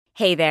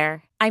Hey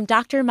there, I'm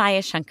Dr.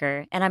 Maya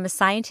Shankar, and I'm a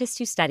scientist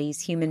who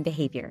studies human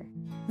behavior.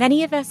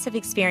 Many of us have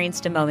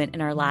experienced a moment in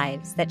our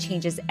lives that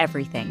changes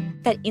everything,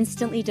 that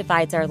instantly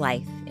divides our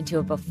life into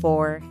a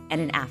before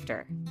and an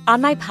after. On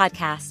my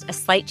podcast, A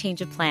Slight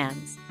Change of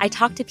Plans, I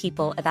talk to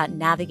people about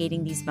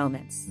navigating these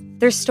moments.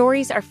 Their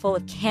stories are full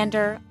of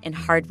candor and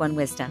hard-won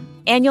wisdom.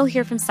 And you'll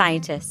hear from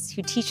scientists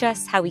who teach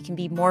us how we can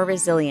be more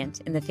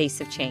resilient in the face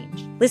of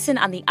change. Listen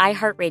on the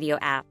iHeartRadio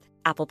app,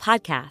 Apple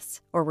Podcasts,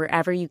 or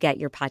wherever you get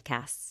your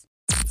podcasts.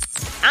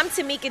 I'm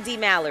Tamika D.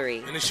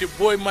 Mallory. And it's your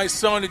boy, my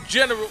son, the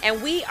General.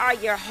 And we are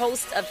your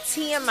hosts of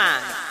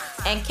TMI.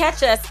 And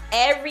catch us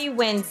every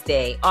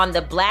Wednesday on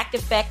the Black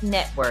Effect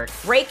Network,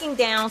 breaking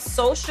down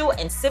social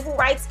and civil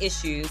rights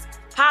issues,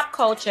 pop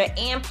culture,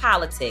 and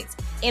politics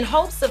in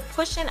hopes of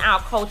pushing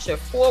our culture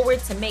forward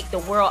to make the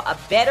world a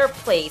better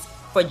place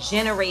for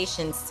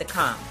generations to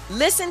come.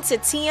 Listen to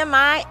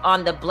TMI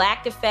on the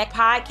Black Effect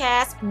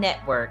Podcast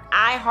Network,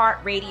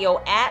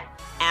 iHeartRadio app,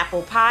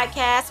 Apple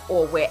Podcasts,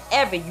 or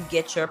wherever you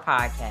get your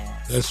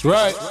podcasts. That's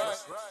right.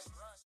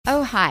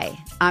 Oh, hi,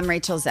 I'm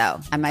Rachel Zoe,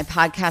 and my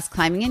podcast,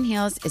 Climbing in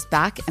Heels, is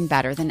back and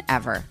better than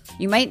ever.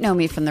 You might know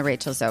me from the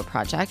Rachel Zoe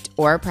Project,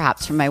 or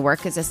perhaps from my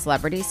work as a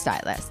celebrity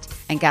stylist.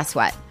 And guess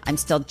what? I'm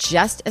still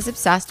just as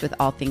obsessed with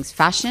all things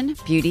fashion,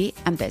 beauty,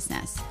 and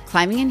business.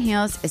 Climbing in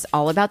Heels is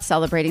all about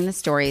celebrating the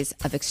stories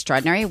of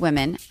extraordinary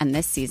women, and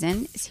this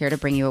season is here to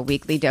bring you a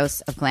weekly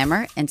dose of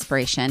glamour,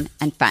 inspiration,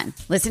 and fun.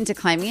 Listen to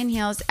Climbing in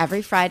Heels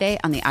every Friday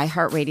on the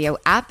iHeartRadio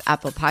app,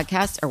 Apple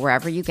Podcasts, or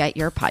wherever you get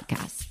your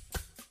podcasts.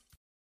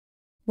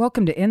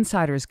 Welcome to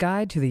Insider's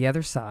Guide to the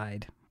Other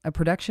Side, a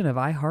production of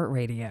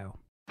iHeartRadio.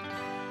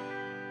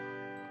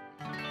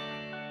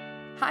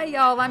 Hi,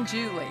 y'all. I'm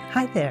Julie.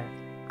 Hi there.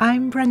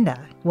 I'm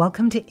Brenda.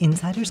 Welcome to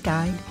Insider's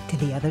Guide to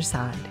the Other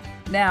Side.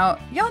 Now,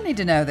 y'all need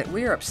to know that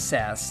we're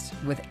obsessed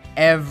with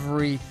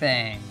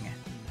everything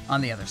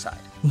on the other side.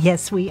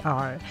 Yes, we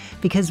are.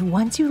 Because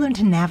once you learn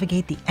to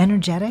navigate the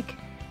energetic,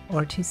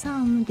 or to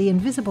some, the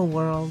invisible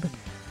world,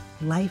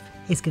 life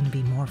is going to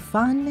be more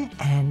fun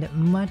and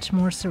much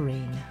more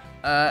serene.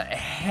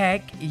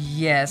 Heck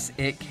yes,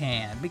 it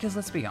can. Because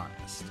let's be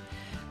honest,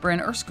 Bryn,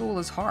 Earth School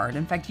is hard.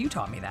 In fact, you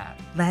taught me that.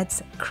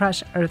 Let's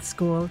crush Earth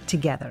School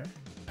together.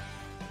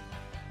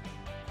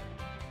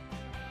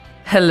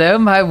 Hello,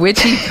 my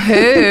witchy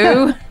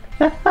poo.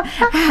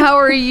 How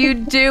are you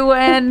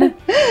doing?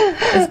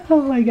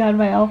 Oh my God,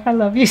 my elf, I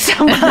love you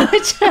so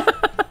much.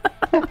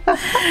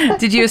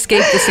 Did you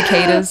escape the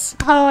cicadas?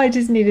 Oh, I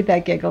just needed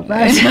that giggle.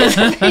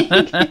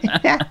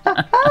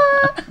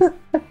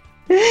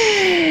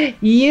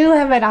 You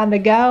have been on the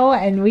go,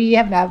 and we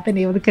have not been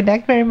able to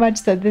connect very much,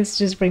 so this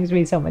just brings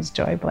me so much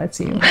joy. Bless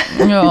you.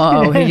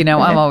 Oh, you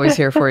know, I'm always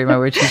here for you, my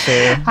witchy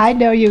poo. I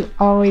know you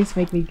always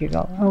make me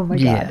giggle. Oh my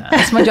God. Yeah,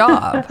 it's my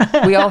job.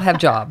 We all have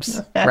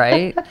jobs,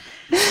 right?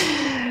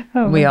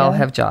 We all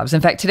have jobs.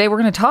 In fact, today we're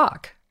going to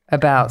talk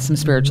about some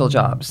spiritual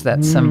jobs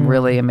that some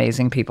really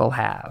amazing people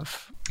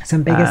have.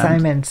 Some big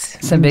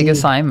assignments. Some big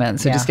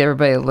assignments. So just give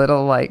everybody a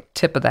little like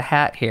tip of the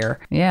hat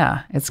here.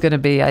 Yeah, it's going to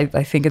be, I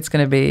think it's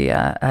going to be,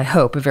 I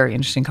hope, a very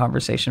interesting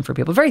conversation for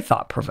people. Very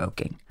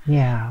thought-provoking.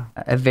 Yeah.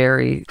 A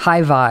very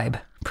high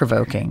vibe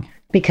provoking.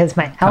 Because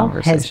my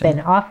elf has been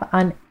off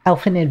on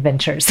elfin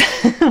adventures.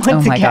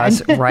 Oh my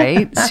gosh,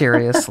 right?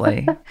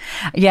 Seriously.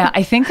 Yeah,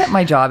 I think that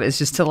my job is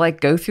just to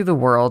like go through the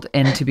world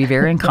and to be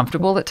very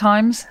uncomfortable at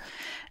times.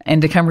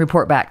 And to come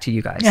report back to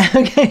you guys.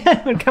 Okay,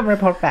 I would come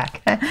report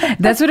back.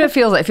 That's what it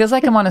feels like. It feels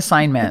like I'm on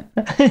assignment,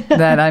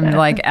 that I'm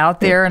like out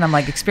there and I'm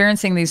like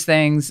experiencing these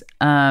things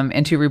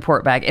and to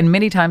report back. And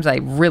many times I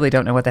really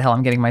don't know what the hell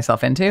I'm getting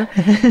myself into.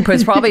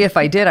 Because probably if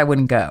I did, I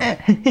wouldn't go.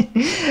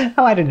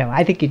 Oh, I don't know.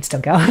 I think you'd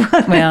still go.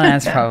 Well,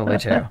 that's probably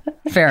true.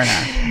 Fair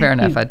enough. Fair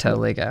enough. I'd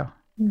totally go.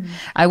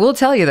 I will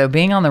tell you, though,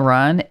 being on the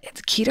run,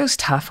 keto's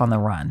tough on the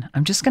run.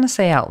 I'm just going to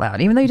say out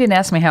loud. Even though you didn't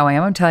ask me how I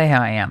am, I'm going to tell you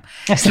how I am.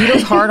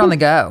 Keto's hard on the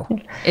go.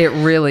 It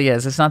really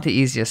is. It's not the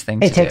easiest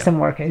thing to do. It takes some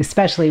work,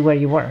 especially where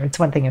you were. It's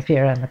one thing if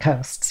you're on the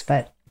coasts,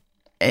 but...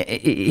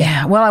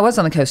 Yeah, well, I was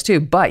on the coast too,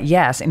 but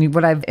yes. And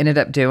what I've ended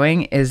up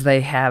doing is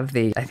they have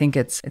I think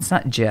it's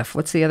not Jif.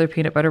 What's the other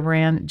peanut butter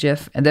brand?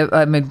 Jif. And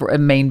the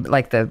main,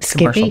 like the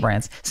commercial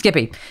brands.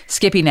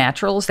 Skippy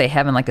Naturals. They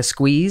have in like a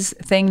squeeze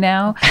thing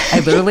now.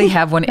 I literally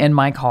have one in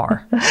my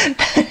car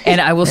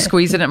and I will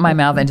squeeze it in my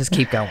mouth and just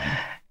keep going.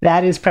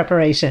 That is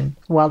preparation.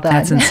 Well done.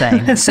 That's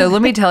insane. So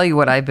let me tell you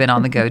what I've been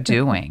on the go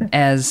doing.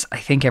 As I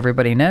think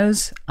everybody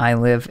knows, I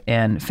live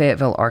in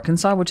Fayetteville,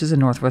 Arkansas, which is in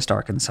Northwest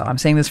Arkansas. I'm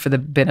saying this for the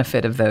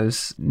benefit of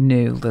those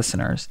new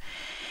listeners.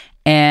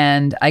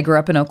 And I grew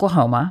up in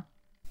Oklahoma,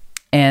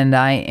 and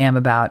I am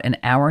about an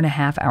hour and a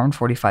half, hour and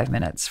 45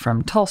 minutes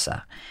from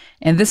Tulsa.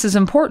 And this is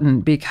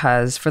important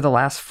because for the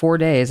last 4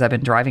 days, I've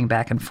been driving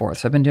back and forth.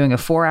 So I've been doing a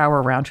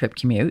 4-hour round trip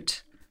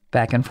commute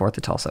back and forth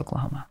to Tulsa,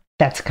 Oklahoma.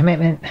 That's a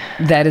commitment.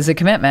 That is a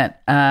commitment.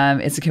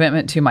 It's a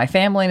commitment to my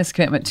family and it's a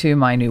commitment to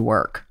my new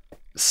work.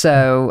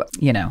 So,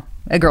 you know,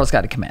 A girl's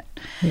got to commit.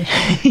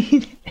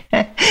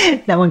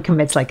 No one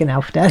commits like an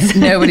elf does.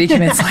 Nobody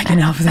commits like an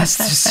elf. That's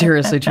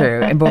seriously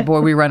true. And boy,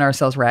 we run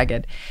ourselves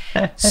ragged.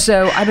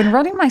 So I've been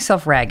running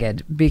myself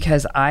ragged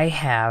because I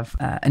have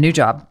a new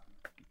job,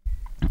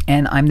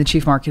 and I'm the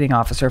chief marketing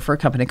officer for a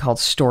company called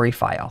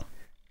Storyfile.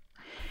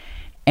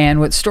 And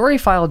what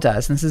Storyfile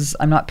does, and this is,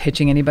 I'm not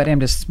pitching anybody, I'm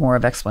just more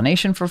of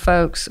explanation for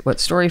folks. What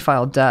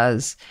Storyfile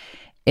does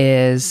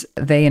is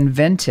they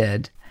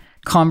invented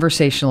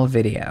conversational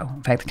video.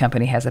 In fact, the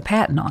company has a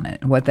patent on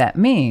it. And what that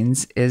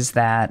means is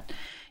that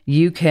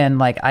you can,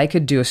 like, I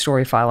could do a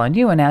story file on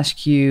you and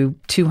ask you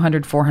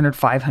 200, 400,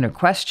 500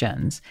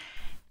 questions.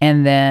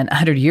 And then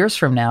 100 years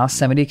from now,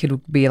 somebody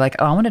could be like,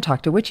 oh, I want to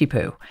talk to Witchy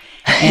Poo.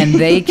 And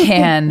they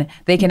can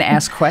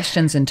ask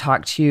questions and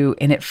talk to you,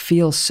 and it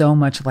feels so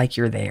much like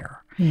you're there.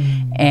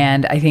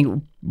 And I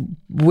think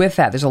with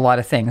that, there's a lot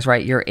of things,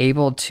 right? You're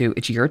able to,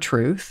 it's your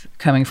truth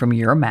coming from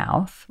your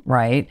mouth,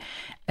 right?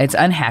 It's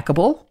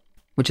unhackable,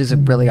 which is a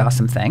really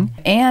awesome thing.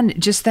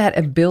 And just that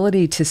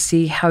ability to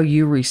see how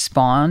you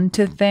respond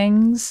to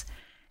things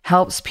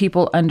helps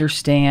people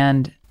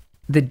understand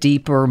the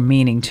deeper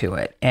meaning to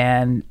it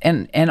and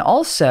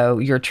also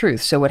your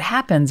truth. So what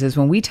happens is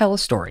when we tell a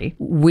story,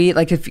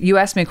 like if you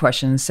ask me a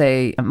question,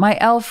 say, my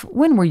elf,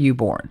 when were you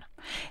born?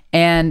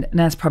 And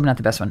that's probably not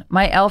the best one.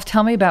 My elf,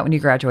 tell me about when you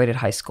graduated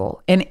high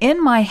school. And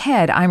in my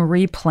head, I'm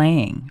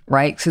replaying,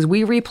 right? Because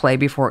we replay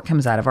before it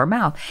comes out of our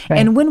mouth. Right.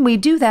 And when we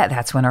do that,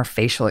 that's when our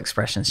facial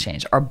expressions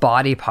change. Our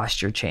body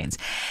posture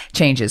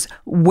changes.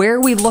 Where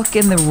we look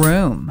in the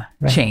room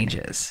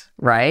changes,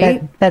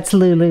 right? That's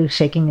Lulu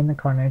shaking in the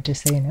corner,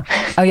 just so you know.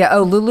 Oh, yeah.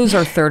 Oh, Lulu's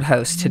our third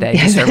host today,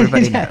 just so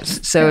everybody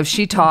knows. So if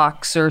she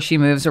talks or she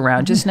moves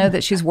around, just know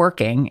that she's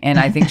working. And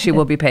I think she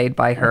will be paid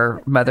by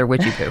her mother,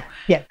 Witchy Poo.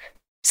 Yeah.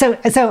 So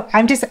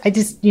I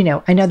just, you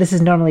know, I know this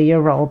is normally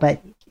your role,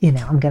 but, you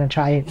know, I'm going to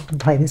try to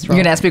play this role.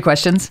 You're going to ask me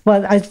questions?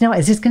 Well, I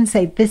was just going to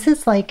say, this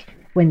is like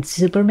when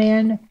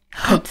Superman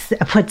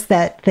puts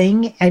that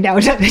thing, I know,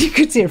 you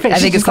could see your face. I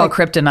think it's called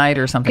kryptonite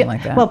or something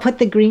like that. Well, put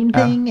the green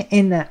thing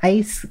in the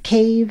ice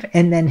cave,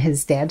 and then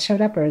his dad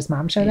showed up or his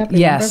mom showed up. Remember?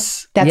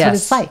 Yes. That's what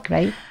it's like,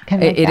 right?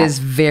 Kind of like it is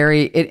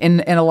very,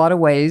 in a lot of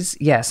ways,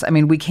 yes. I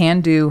mean, we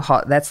can do,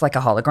 that's like a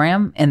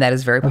hologram, and that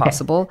is very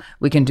possible. Okay.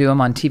 We can do them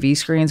on TV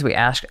screens. We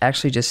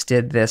actually just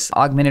did this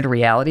augmented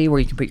reality where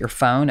you can put your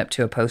phone up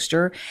to a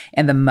poster,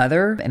 and the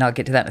mother, and I'll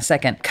get to that in a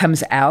second,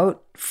 comes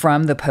out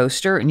from the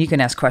poster, and you can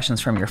ask questions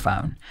from your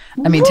phone.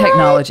 I mean,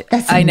 technology.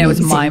 I know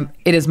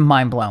it is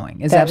mind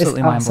blowing. It's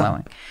absolutely mind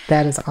blowing.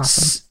 That is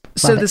awesome.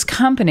 So this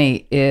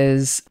company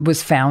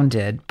was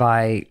founded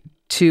by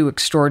two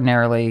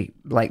extraordinarily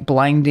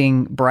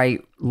blinding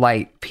bright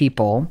light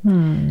people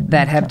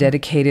that have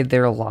dedicated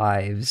their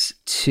lives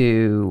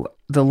to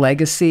the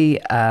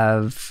legacy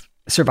of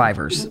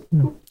survivors.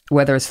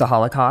 Whether it's the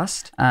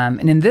Holocaust.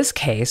 And in this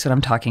case, what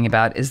I'm talking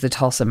about is the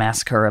Tulsa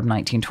Massacre of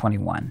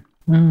 1921.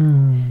 Oh,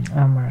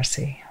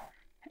 mercy.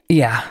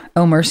 Yeah.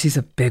 Oh, mercy's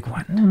a big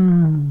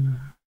one.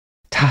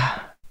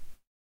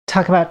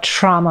 Talk about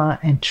trauma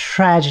and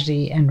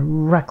tragedy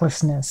and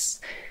recklessness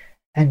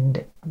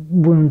and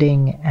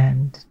wounding.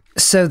 And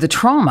so the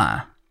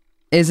trauma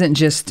isn't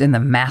just in the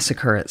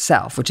massacre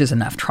itself, which is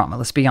enough trauma,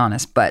 let's be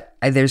honest, but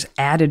there's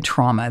added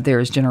trauma.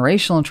 There's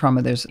generational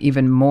trauma. There's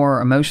even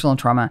more emotional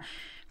trauma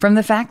from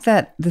the fact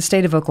that the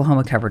state of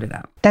Oklahoma covered it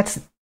up.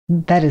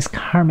 That is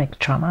karmic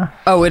trauma.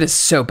 Oh, it is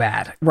so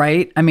bad,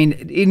 right? I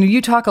mean,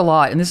 you talk a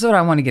lot, and this is what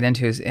I want to get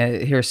into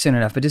here soon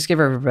enough, but just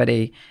give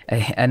everybody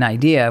an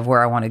idea of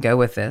where I want to go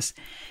with this,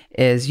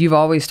 is you've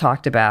always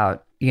talked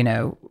about, you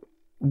know,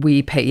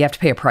 you have to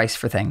pay a price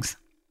for things.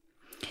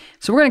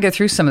 So we're going to go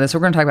through some of this.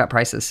 We're going to talk about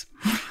prices.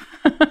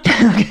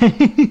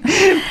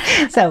 Okay.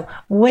 So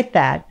with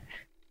that,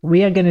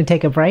 we are going to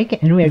take a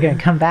break, and we are going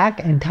to come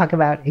back and talk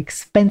about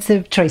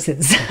expensive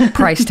choices.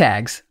 Price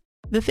tags.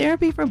 The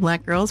Therapy for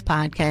Black Girls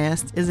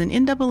podcast is an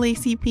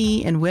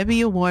NAACP and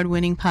Webby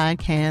Award-winning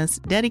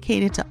podcast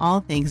dedicated to all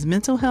things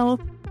mental health,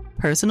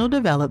 personal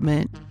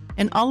development,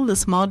 and all of the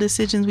small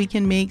decisions we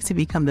can make to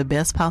become the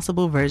best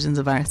possible versions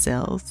of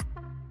ourselves.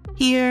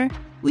 Here,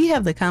 we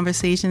have the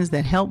conversations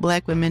that help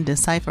Black women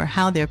decipher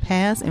how their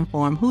past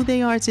inform who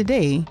they are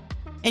today,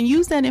 and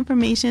use that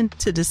information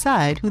to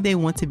decide who they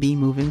want to be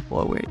moving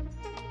forward.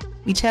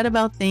 We chat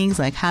about things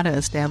like how to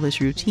establish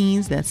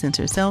routines that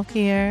center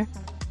self-care,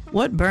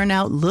 what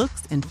burnout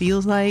looks and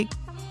feels like,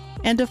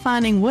 and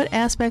defining what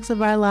aspects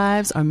of our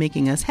lives are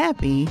making us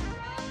happy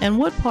and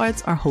what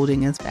parts are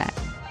holding us back.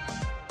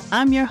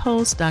 I'm your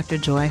host, Dr.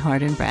 Joy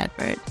Harden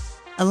Bradford,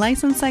 a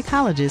licensed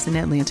psychologist in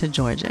Atlanta,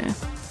 Georgia,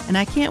 and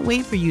I can't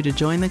wait for you to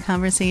join the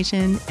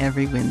conversation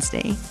every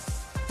Wednesday.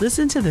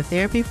 Listen to the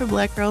Therapy for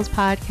Black Girls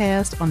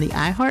podcast on the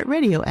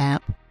iHeartRadio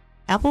app,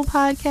 Apple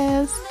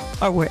Podcasts,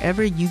 or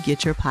wherever you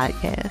get your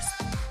podcasts.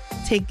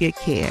 Take good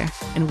care,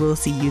 and we'll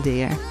see you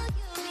there.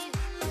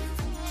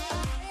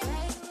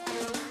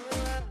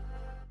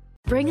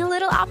 Bring a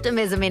little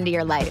optimism into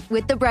your life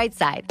with The Bright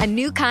Side, a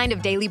new kind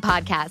of daily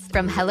podcast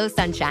from Hello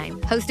Sunshine,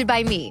 hosted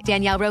by me,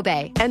 Danielle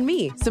Robay. And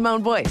me,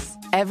 Simone Boyce.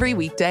 Every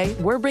weekday,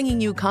 we're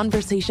bringing you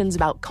conversations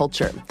about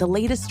culture, the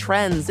latest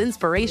trends,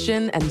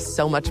 inspiration, and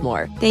so much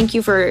more. Thank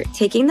you for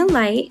taking the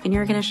light, and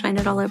you're going to shine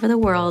it all over the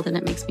world, and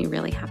it makes me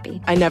really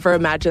happy. I never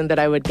imagined that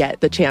I would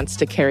get the chance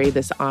to carry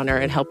this honor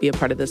and help be a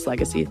part of this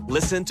legacy.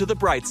 Listen to The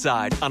Bright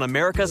Side on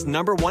America's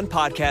 #1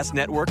 podcast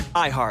network,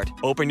 iHeart.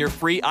 Open your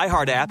free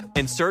iHeart app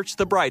and search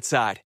The Bright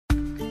Side.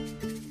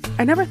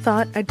 I never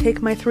thought I'd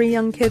take my 3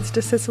 young kids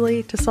to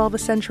Sicily to solve a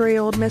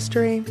century-old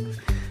mystery.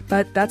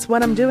 But that's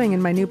what I'm doing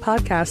in my new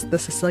podcast, The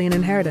Sicilian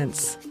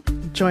Inheritance.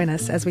 Join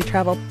us as we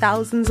travel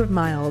thousands of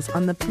miles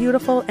on the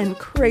beautiful and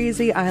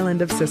crazy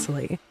island of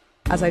Sicily,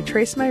 as I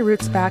trace my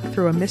roots back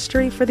through a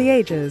mystery for the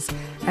ages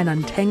and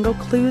untangle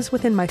clues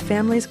within my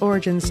family's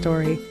origin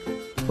story,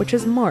 which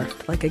has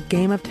morphed like a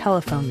game of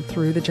telephone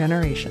through the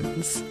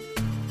generations.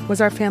 Was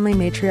our family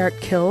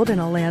matriarch killed in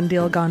a land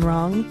deal gone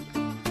wrong?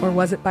 Or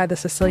was it by the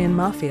Sicilian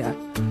mafia?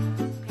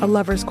 A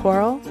lover's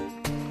quarrel?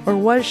 Or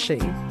was she,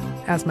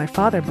 as my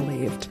father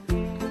believed,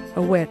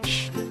 a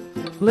witch?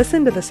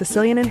 Listen to The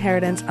Sicilian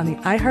Inheritance on the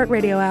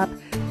iHeartRadio app,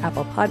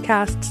 Apple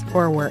Podcasts,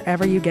 or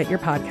wherever you get your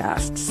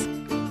podcasts.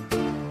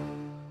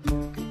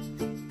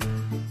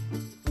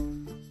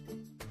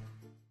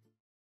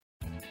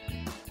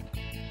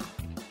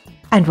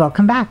 And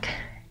welcome back.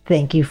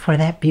 Thank you for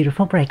that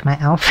beautiful break,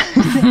 my elf.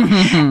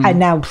 And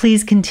now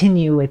please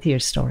continue with your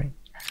story.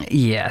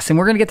 Yes, and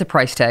we're going to get to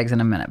price tags in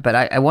a minute, but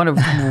I want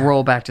to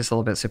roll back just a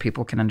little bit so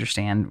people can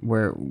understand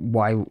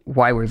why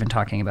we're even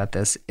talking about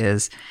this.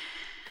 Is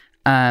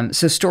so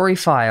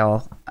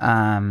Storyfile,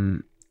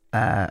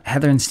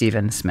 Heather and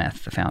Stephen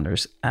Smith, the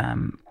founders,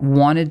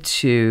 wanted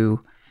to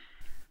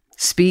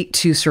speak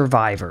to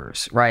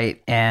survivors,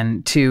 right?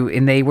 And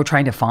they were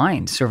trying to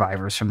find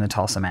survivors from the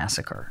Tulsa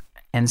massacre,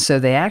 and so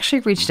they actually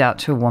reached out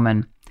to a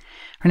woman.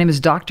 Her name is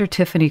Dr.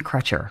 Tiffany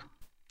Crutcher,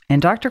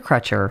 and Dr.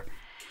 Crutcher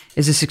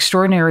is this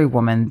extraordinary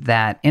woman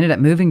that ended up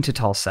moving to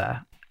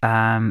Tulsa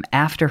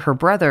after her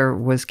brother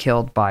was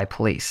killed by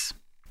police,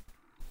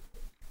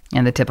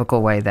 in the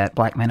typical way that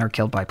Black men are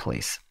killed by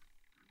police,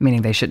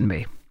 meaning they shouldn't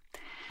be.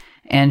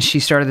 And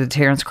she started the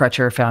Terrence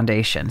Crutcher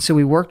Foundation. So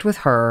we worked with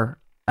her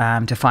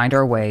to find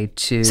our way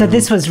to... So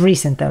this was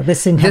recent, though?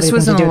 This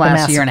was in the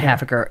last year and a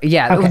half ago.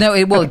 Yeah, okay. No,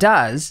 it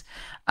does.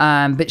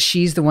 But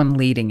she's the one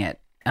leading it.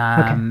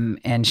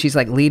 And she's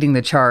like leading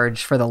the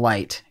charge for the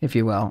light, if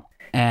you will.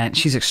 And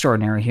she's an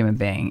extraordinary human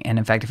being. And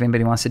in fact, if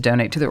anybody wants to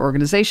donate to the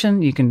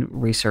organization, you can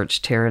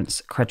research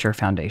Terrence Crutcher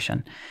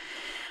Foundation.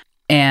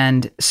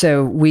 And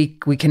so we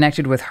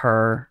connected with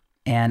her,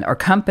 and our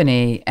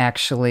company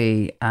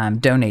actually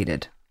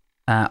donated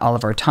all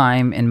of our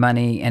time and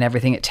money and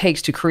everything it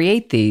takes to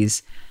create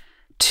these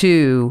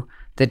to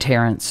the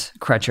Terrence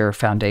Crutcher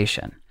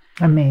Foundation.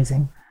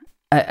 Amazing.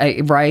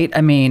 Right?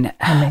 I mean,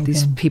 amazing.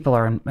 These people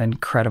are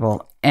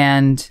incredible.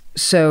 And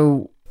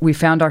so we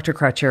found Dr.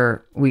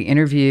 Crutcher. We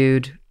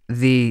interviewed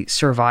the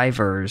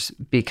survivors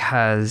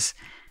because,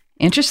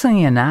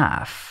 interestingly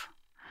enough,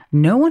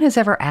 no one has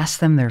ever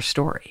asked them their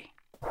story.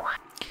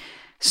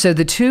 So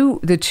the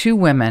two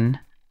women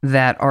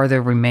that are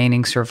the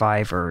remaining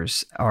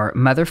survivors are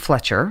Mother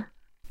Fletcher,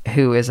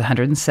 who is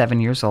 107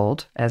 years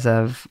old as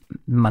of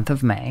the month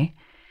of May,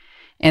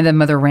 and then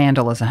Mother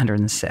Randall is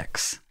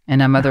 106. And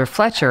now Mother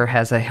Fletcher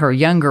has her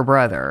younger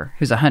brother,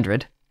 who's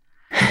 100,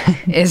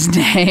 is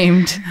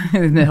named,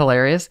 isn't it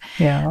hilarious?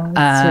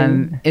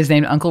 Yeah. Is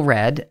named Uncle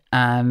Red.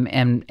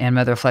 And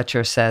Mother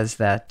Fletcher says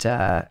that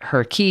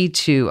her key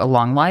to a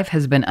long life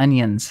has been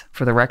onions.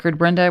 For the record,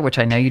 Brenda, which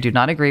I know you do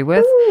not agree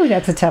with. Ooh,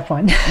 that's a tough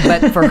one.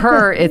 But for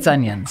her, it's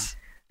onions.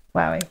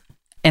 Wowie.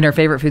 And her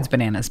favorite food's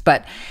bananas.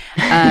 But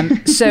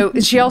so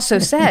she also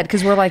said,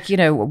 because we're like,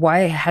 why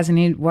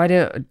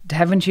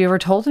haven't you ever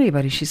told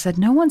anybody? She said,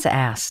 no one's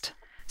asked.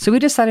 So we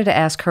decided to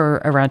ask her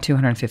around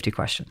 250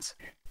 questions.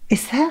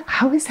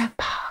 How is that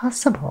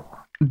possible?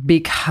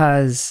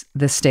 Because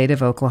the state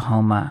of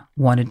Oklahoma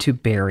wanted to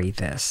bury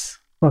this.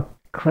 Well,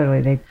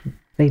 clearly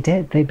they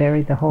did. They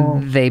buried the whole...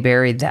 They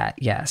buried that,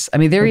 yes. I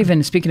mean, they're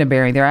even, speaking of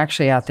burying, they're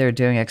actually out there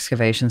doing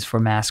excavations for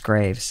mass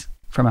graves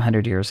from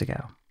 100 years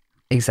ago.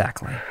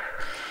 Exactly.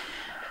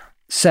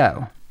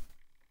 So,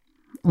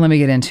 let me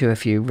get into a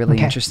few really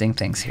interesting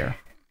things here.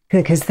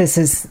 Because this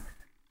is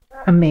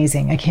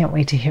amazing. I can't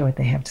wait to hear what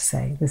they have to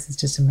say. This is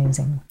just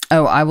amazing.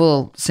 Oh, I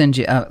will send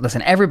you.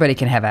 Listen, everybody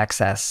can have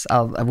access.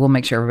 I will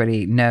make sure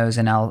everybody knows,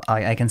 and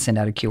I can send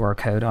out a QR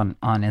code on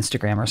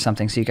Instagram or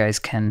something, so you guys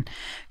can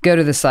go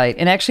to the site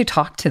and actually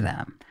talk to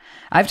them.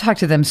 I've talked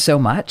to them so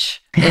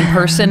much in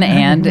person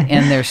and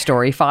in their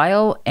story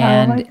file,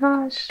 and oh my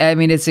gosh, I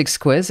mean, it's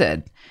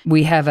exquisite.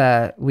 We have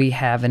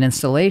an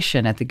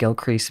installation at the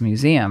Gilcrease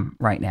Museum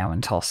right now in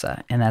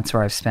Tulsa, and that's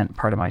where I've spent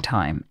part of my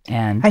time.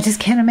 And I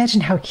just can't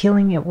imagine how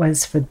healing it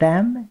was for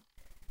them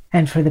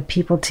and for the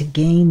people to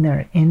gain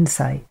their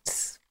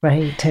insights,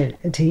 right? To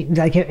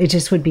like it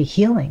just would be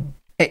healing.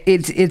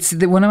 It's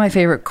one of my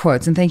favorite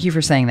quotes, and thank you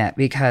for saying that,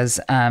 because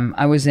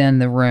I was in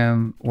the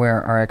room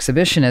where our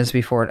exhibition is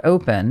before it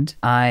opened.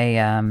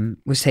 I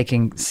was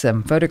taking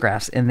some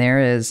photographs, and there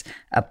is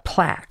a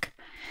plaque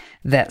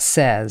that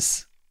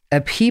says,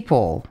 "A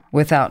people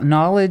without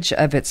knowledge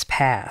of its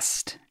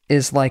past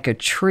is like a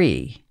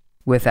tree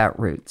without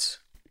roots."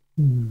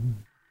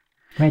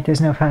 Right,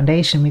 there's no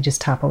foundation, we just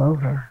topple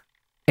over.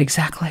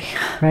 Exactly.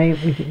 Right?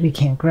 We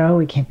can't grow,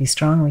 we can't be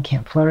strong, we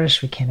can't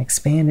flourish, we can't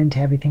expand into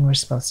everything we're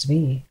supposed to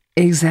be.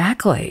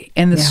 Exactly.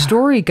 And the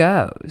story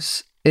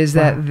goes is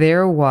that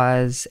there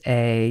was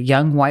a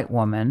young white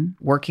woman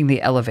working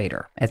the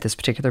elevator at this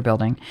particular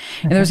building.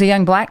 And there was a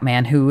young black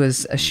man who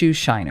was a shoe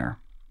shiner.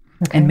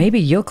 Okay. And maybe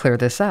you'll clear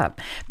this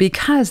up,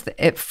 because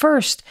at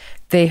first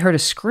they heard a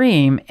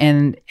scream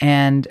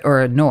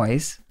or a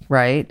noise,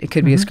 right? It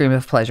could be a scream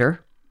of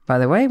pleasure, by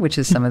the way, which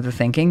is some of the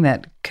thinking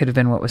that could have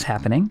been what was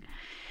happening.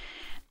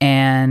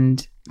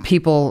 And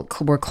people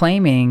were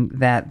claiming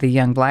that the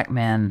young black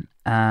man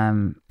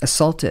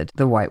assaulted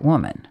the white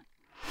woman.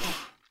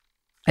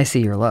 I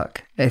see your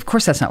look. Of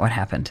course, that's not what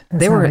happened.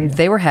 They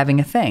were having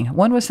a thing.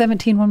 One was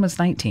 17, one was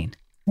 19.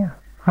 Yeah,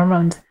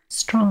 hormones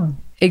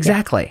strong.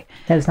 Exactly. Yeah.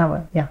 That is not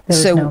what. Yeah.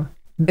 So,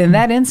 in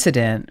that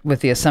incident,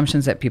 with the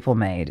assumptions that people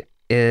made,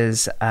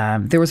 is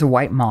there was a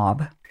white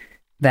mob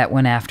that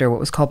went after what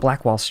was called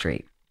Black Wall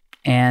Street,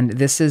 and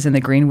this is in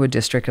the Greenwood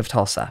district of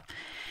Tulsa.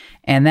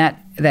 And that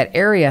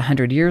area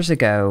 100 years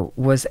ago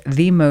was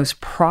the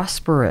most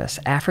prosperous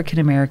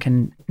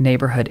African-American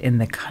neighborhood in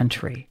the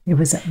country. It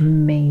was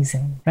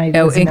amazing, right?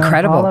 It was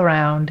incredible. All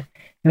around.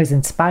 It was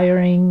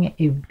inspiring.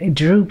 It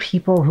drew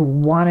people who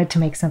wanted to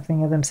make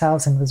something of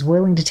themselves and was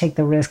willing to take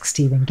the risks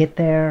to even get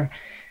there.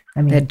 I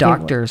mean, they had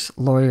doctors,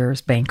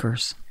 lawyers,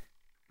 bankers.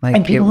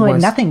 And people who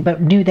had nothing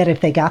but knew that if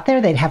they got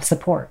there, they'd have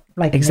support.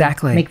 Like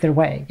exactly. Make their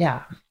way.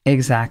 Yeah.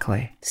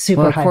 Exactly.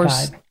 Super high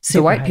vibe.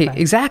 The white people,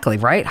 exactly,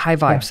 right? High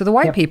vibe. Yeah. So the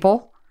white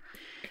people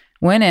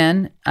went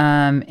in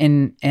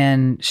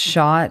and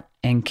shot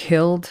and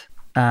killed.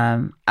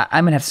 I'm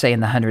going to have to say in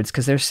the hundreds,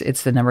 because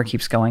it's the number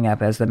keeps going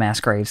up as the mass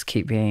graves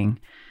keep being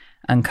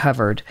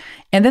uncovered.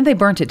 And then they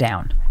burnt it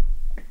down.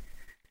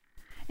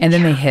 And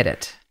then they hid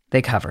it.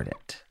 They covered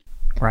it.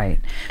 Right.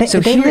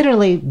 They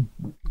literally,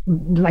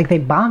 like, they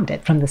bombed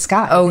it from the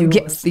sky. Oh,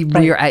 yes.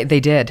 They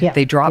did. Yeah.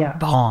 They dropped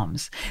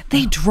bombs.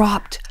 They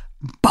dropped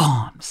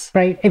bombs.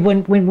 Right.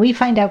 When we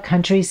find out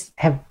countries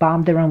have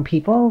bombed their own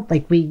people,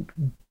 like we,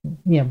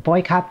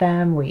 boycott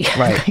them.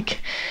 Right.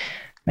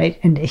 Right.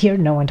 And here,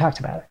 no one talked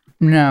about it.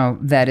 No,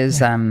 that's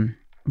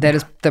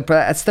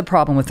the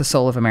problem with the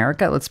soul of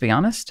America. Let's be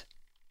honest.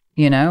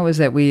 Is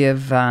that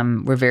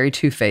we're very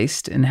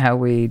two-faced in how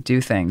we do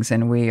things,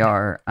 and we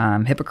are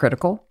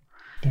hypocritical.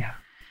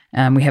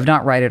 Yeah. We have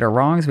not righted our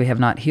wrongs. We have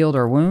not healed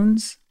our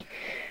wounds.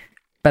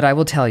 But I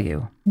will tell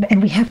you.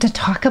 And we have to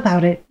talk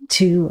about it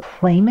to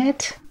claim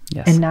it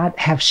and not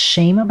have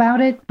shame about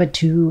it, but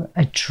to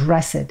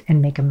address it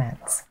and make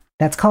amends.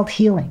 That's called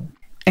healing.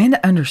 And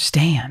to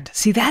understand.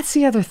 See, that's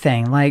the other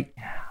thing. Like,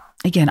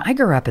 again, I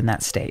grew up in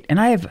that state, and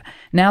I've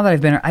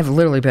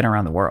literally been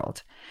around the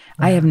world.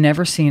 Yeah. I have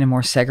never seen a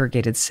more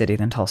segregated city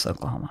than Tulsa,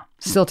 Oklahoma.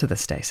 Still to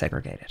this day,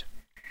 segregated.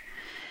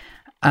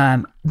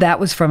 That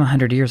was from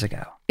 100 years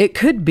ago. It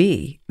could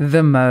be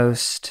the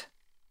most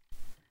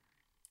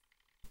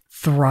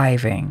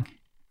thriving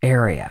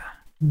area,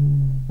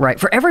 right?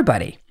 For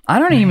everybody. I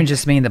don't even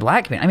just mean the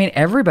black community. I mean,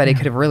 everybody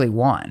could have really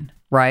won,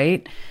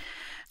 right?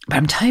 But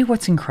I'm telling you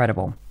what's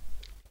incredible.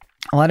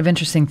 A lot of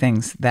interesting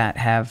things that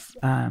have,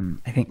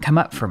 I think, come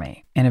up for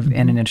me in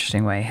an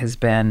interesting way has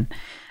been,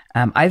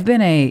 I've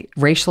been a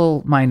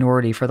racial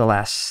minority for the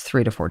last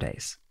 3 to 4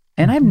 days.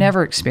 And I've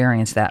never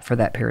experienced that for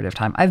that period of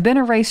time. I've been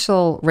a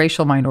racial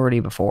minority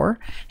before.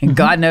 And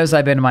God knows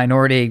I've been a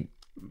minority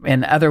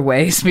in other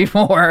ways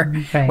before,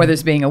 whether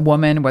it's being a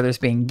woman, whether it's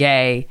being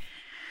gay,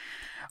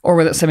 or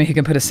whether it's somebody who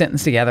can put a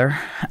sentence together.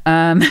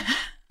 That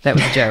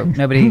was a joke.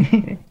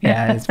 Nobody,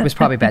 it was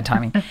probably bad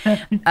timing.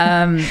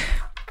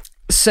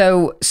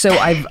 So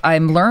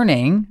I'm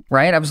learning,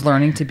 right? I was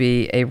learning to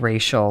be a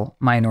racial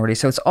minority.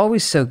 So it's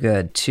always so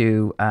good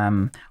to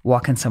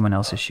walk in someone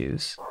else's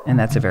shoes. And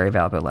that's a very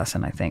valuable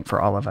lesson, I think,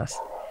 for all of us.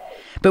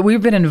 But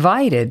we've been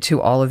invited to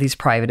all of these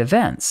private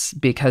events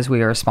because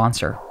we are a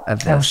sponsor of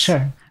this. Oh,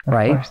 sure.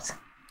 Right? Of course.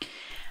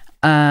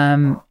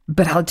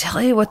 But I'll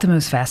tell you what the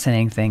most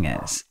fascinating thing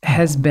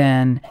has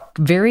been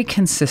very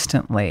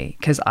consistently,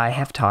 because I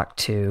have talked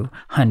to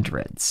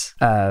hundreds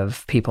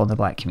of people in the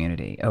Black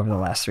community over the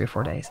last 3 or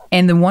 4 days.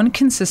 And the one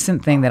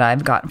consistent thing that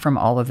I've gotten from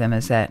all of them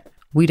is that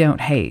we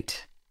don't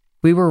hate.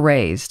 We were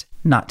raised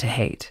not to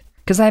hate.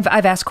 Because I've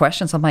asked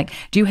questions. I'm like,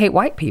 do you hate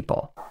white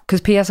people?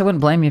 Because P.S., I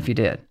wouldn't blame you if you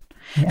did.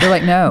 Yeah. They're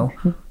like, no,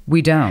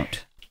 we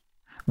don't.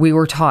 We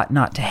were taught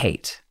not to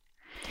hate.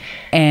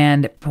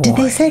 And boy, did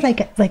they say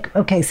like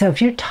okay, so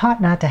if you're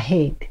taught not to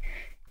hate,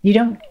 you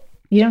don't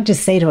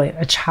just say to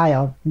a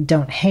child,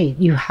 don't hate.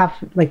 You have,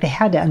 like, they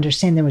had to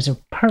understand there was a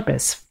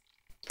purpose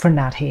for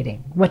not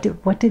hating? What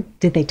did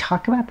they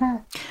talk about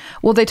that?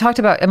 Well, they talked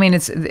about, I mean,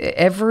 it's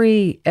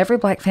every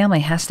Black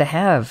family has to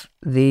have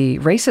the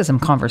racism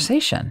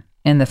conversation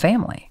in the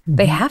family.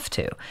 They have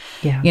to.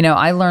 Yeah. You know,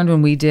 I learned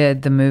when we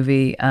did the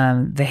movie,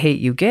 The Hate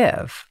U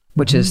Give,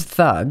 which is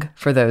Thug,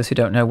 for those who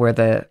don't know where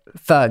the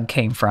Thug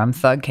came from.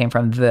 Thug came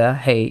from The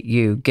Hate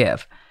U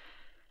Give.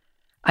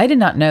 I did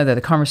not know that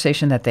the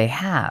conversation that they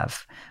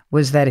have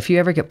was that if you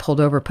ever get pulled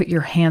over, put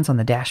your hands on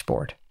the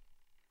dashboard.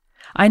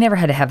 I never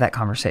had to have that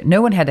conversation.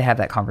 No one had to have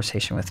that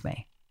conversation with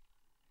me.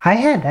 I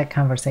had that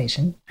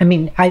conversation. I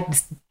mean,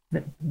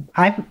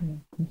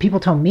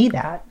 people told me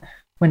that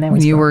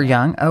when you were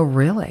young. Oh,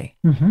 really?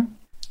 Mm-hmm.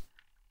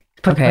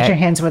 Put your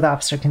hands where the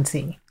officer can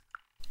see.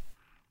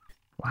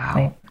 Wow.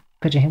 Right?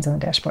 Put your hands on the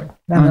dashboard,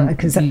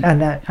 because on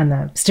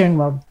the steering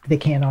wheel they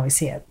can't always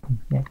see it.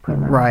 Put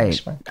them on the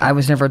dashboard. I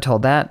was never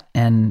told that,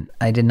 and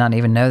I did not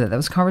even know that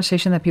was a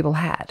conversation that people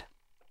had.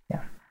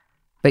 Yeah.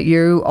 But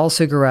you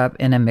also grew up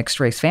in a mixed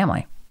race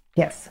family.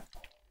 Yes.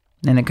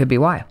 And it could be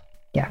why.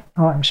 Yeah.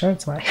 Oh, I'm sure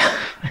it's why.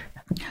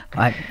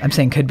 I'm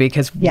saying could be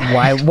because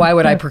why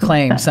would I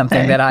proclaim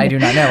something that I do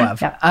not know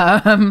of?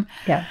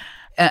 Yeah.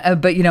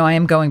 But, you know, I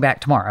am going back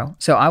tomorrow,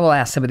 so I will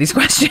ask some of these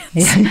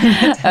questions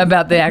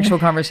about the actual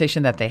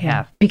conversation that they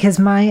have. Because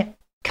my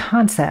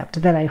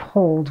concept that I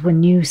hold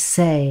when you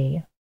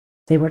say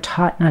they were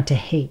taught not to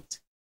hate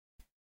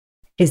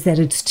is that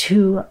it's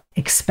too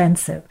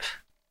expensive.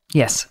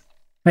 Yes.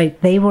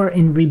 Right? They were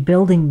in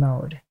rebuilding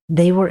mode.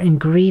 They were in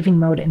grieving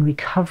mode and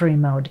recovery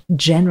mode,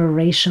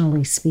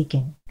 generationally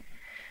speaking.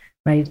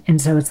 Right?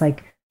 And so it's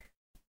like,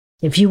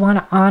 if you want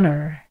to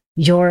honor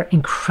your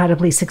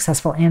incredibly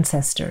successful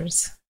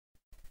ancestors,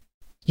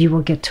 you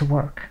will get to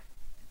work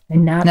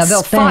and not. Now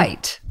they'll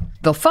fight,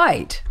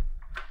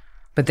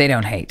 but they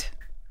don't hate.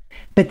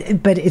 But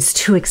it's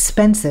too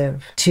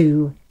expensive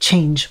to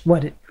change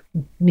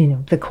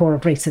the core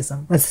of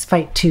racism. Let's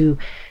fight to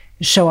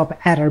show up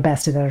at our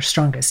best, at our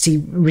strongest,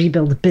 to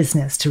rebuild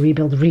business, to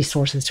rebuild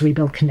resources, to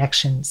rebuild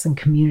connections and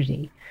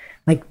community.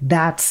 Like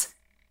that's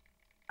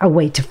a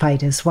way to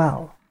fight as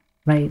well.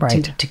 Right.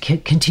 To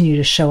continue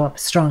to show up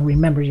strong,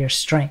 remember your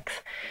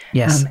strength.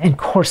 Yes. And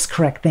course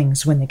correct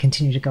things when they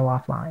continue to go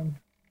offline.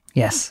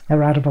 Yes.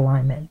 Or out of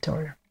alignment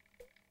so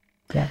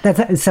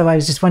I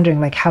was just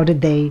wondering, like,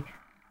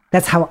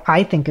 that's how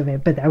I think of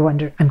it, but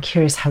I'm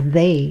curious how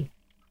they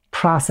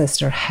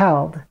processed or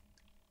held,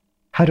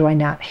 how do I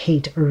not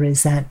hate or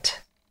resent?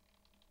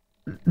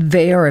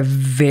 They are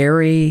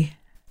the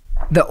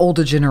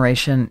older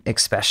generation,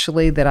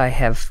 especially that I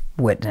have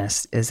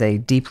witnessed, is a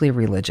deeply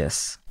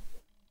religious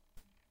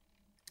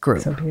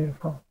group. So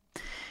beautiful.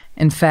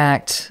 In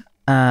fact,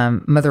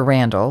 Mother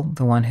Randall,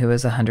 the one who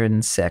is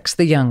 106,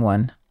 the young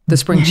one, the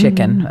spring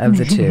chicken of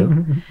the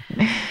two,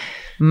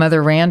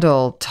 Mother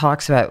Randall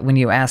talks about when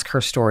you ask her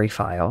story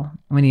file,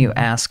 when you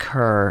ask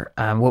her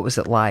what was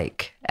it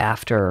like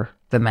after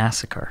the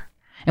massacre.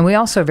 And we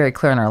also are very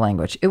clear in our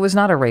language. It was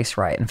not a race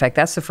riot. In fact,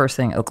 that's the first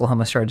thing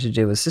Oklahoma started to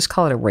do was just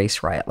call it a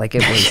race riot. Like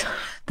it was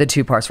the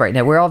two parts right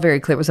now. We're all very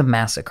clear. It was a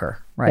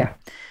massacre, right?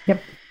 Yeah.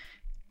 Yep.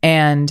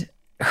 And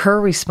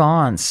her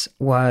response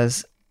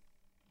was,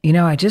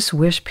 I just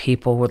wish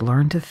people would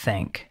learn to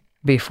think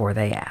before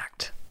they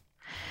act.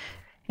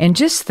 And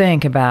just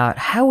think about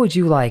how would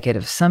you like it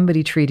if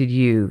somebody treated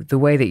you the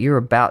way that you're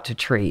about to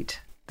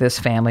treat this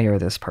family or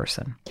this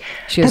person?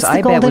 She goes,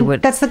 I bet we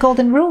would. That's the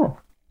golden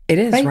rule. It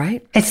is,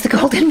 right? It's the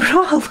golden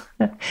rule.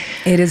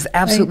 It is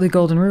absolutely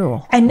golden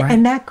rule.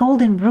 And that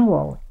golden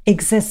rule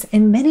exists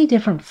in many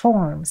different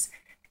forms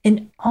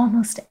in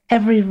almost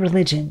every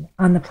religion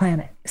on the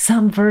planet,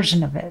 some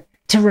version of it,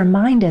 to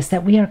remind us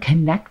that we are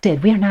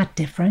connected. We are not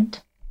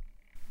different.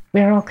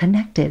 We are all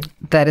connected.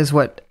 That is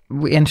what,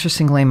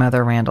 interestingly,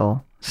 Mother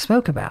Randall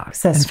spoke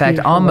about. In fact,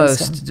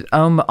 almost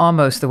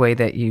the way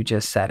that you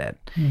just said it.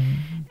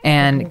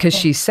 And because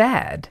she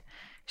said,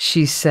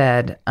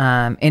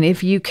 and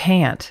if you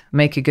can't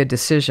make a good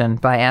decision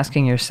by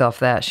asking yourself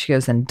that, she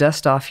goes, then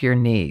dust off your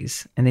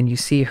knees. And then you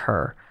see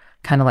her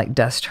kind of like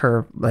dust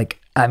her,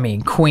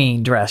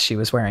 queen dress she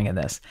was wearing in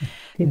this.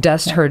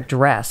 Dust her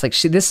dress.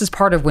 This is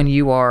part of when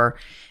you are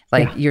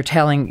you're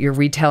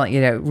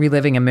retelling,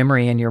 reliving a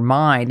memory in your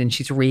mind, and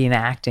she's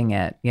reenacting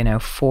it,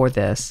 for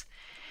this.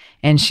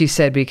 And she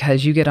said,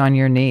 because you get on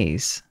your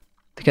knees,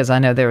 because I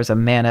know there is a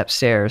man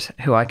upstairs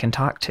who I can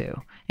talk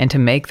to and to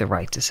make the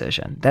right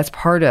decision. That's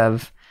part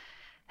of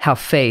how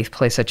faith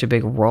plays such a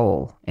big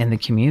role in the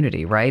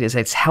community, right? Is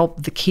it's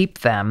helped to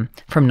keep them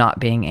from not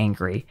being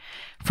angry,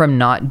 from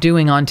not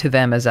doing unto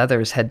them as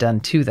others had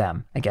done to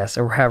them, I guess,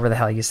 or however the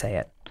hell you say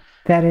it.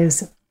 That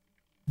is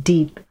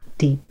deep,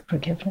 deep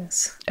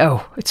forgiveness.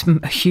 Oh, it's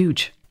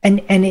huge.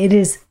 And it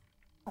is,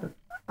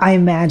 I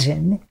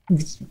imagine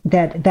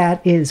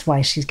that is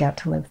why she's got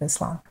to live this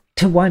long.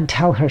 To one,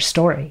 tell her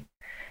story.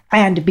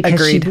 And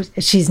because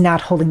she's not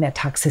holding that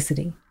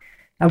toxicity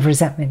of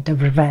resentment,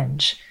 of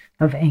revenge,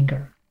 of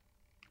anger.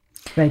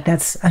 Right?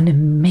 That's an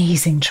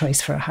amazing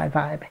choice for a high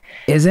vibe.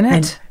 Isn't it?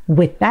 And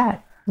with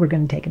that, we're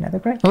going to take another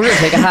break. We're going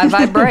to take a high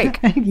vibe break.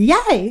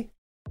 Yay!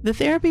 The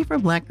Therapy for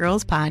Black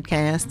Girls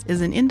podcast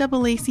is an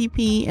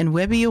NAACP and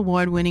Webby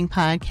Award-winning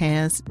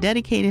podcast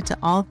dedicated to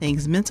all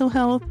things mental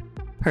health,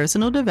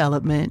 personal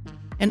development,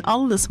 and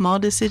all of the small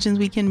decisions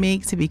we can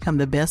make to become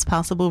the best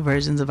possible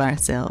versions of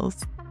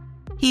ourselves.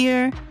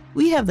 Here,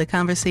 we have the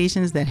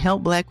conversations that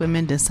help Black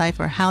women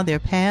decipher how their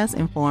past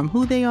inform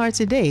who they are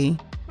today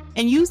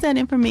and use that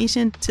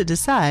information to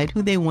decide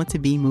who they want to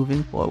be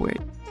moving forward.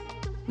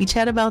 We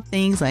chat about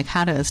things like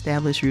how to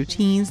establish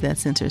routines that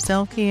center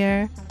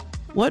self-care,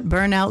 what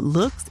burnout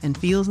looks and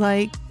feels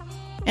like,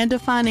 and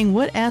defining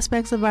what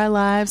aspects of our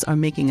lives are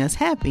making us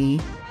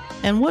happy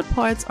and what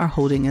parts are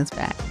holding us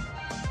back.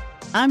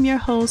 I'm your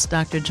host,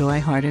 Dr.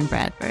 Joy Harden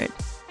Bradford,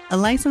 a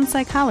licensed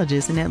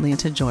psychologist in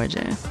Atlanta,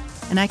 Georgia,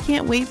 and I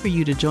can't wait for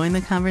you to join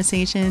the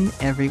conversation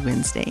every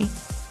Wednesday.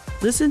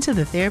 Listen to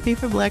the Therapy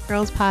for Black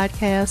Girls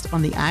podcast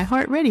on the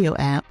iHeartRadio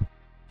app,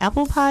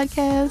 Apple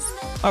Podcasts,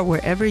 or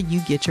wherever you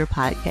get your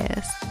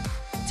podcasts.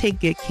 Take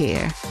good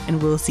care,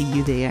 and we'll see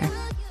you there.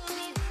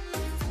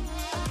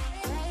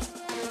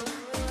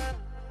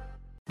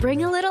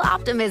 Bring a little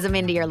optimism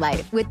into your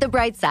life with The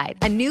Bright Side,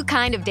 a new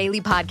kind of daily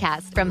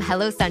podcast from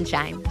Hello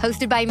Sunshine,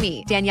 hosted by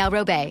me, Danielle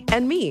Robay.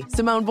 And me,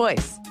 Simone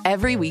Boyce.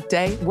 Every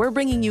weekday, we're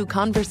bringing you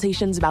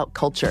conversations about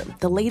culture,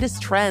 the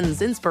latest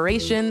trends,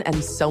 inspiration,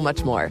 and so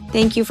much more.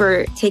 Thank you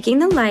for taking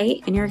the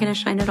light, and you're going to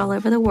shine it all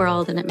over the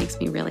world, and it makes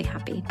me really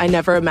happy. I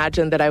never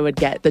imagined that I would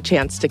get the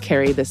chance to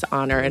carry this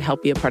honor and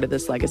help be a part of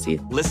this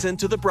legacy. Listen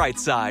to The Bright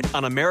Side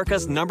on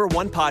America's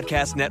 #1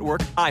 podcast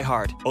network,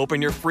 iHeart.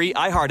 Open your free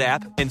iHeart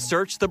app and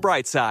search The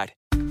Bright Side.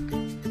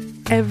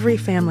 Every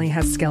family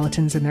has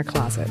skeletons in their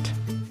closet.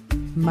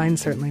 Mine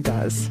certainly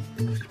does.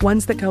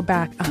 Ones that go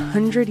back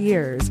 100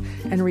 years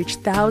and reach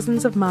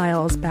thousands of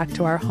miles back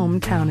to our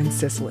hometown in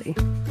Sicily.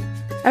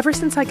 Ever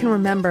since I can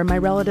remember, my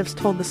relatives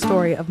told the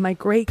story of my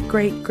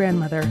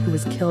great-great-grandmother who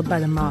was killed by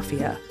the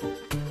mafia.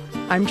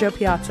 I'm Jo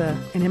Piazza,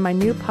 and in my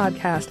new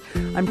podcast,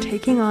 I'm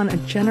taking on a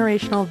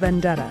generational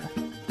vendetta,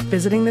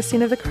 visiting the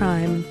scene of the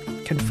crime,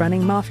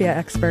 confronting mafia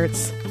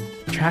experts,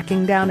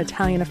 tracking down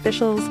Italian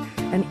officials,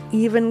 and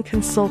even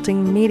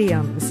consulting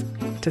mediums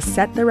to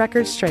set the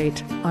record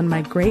straight on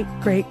my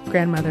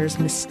great-great-grandmother's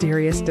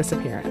mysterious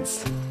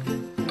disappearance.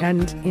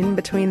 And in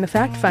between the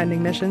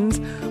fact-finding missions,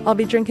 I'll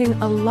be drinking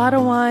a lot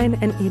of wine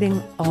and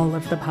eating all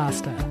of the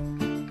pasta.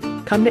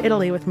 Come to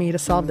Italy with me to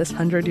solve this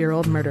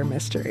 100-year-old murder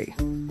mystery.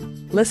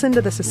 Listen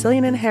to The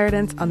Sicilian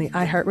Inheritance on the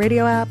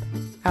iHeartRadio app,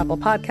 Apple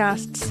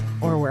Podcasts,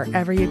 or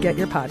wherever you get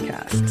your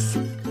podcasts.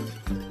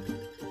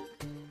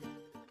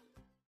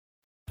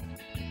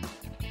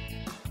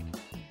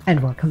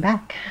 And welcome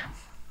back.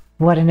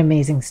 What an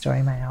amazing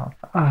story, my elf.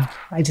 Oh,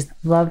 I just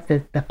love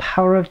the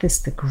power of this,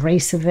 the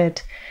grace of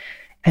it,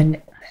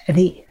 and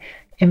the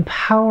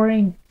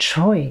empowering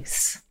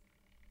choice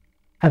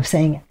of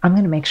saying, I'm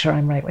going to make sure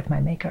I'm right with my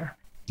maker.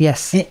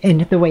 Yes.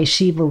 In the way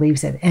she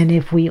believes it. And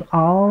if we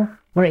all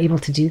were able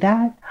to do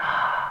that,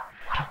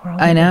 what a world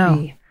I know. it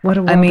would be. What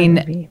a world it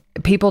would be.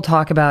 People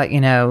talk about,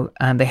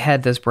 they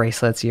had those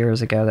bracelets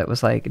years ago that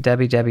was like,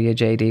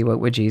 WWJD,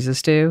 what would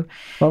Jesus do?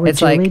 What would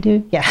Julie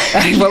do? Yeah.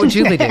 What would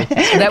Julie do?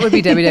 That would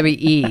be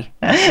WWE.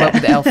 What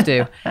would the elf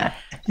do?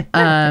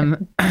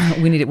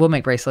 We'll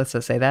make bracelets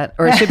that say that.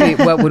 Or it should be,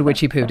 what would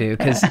Witchy Poo do?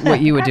 Because what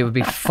you would do would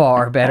be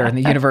far better in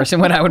the universe than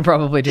what I would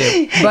probably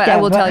do. But I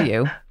will tell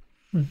you.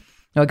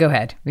 No, go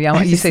ahead. I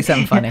want you to say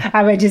something funny.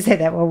 I would just say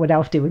that what would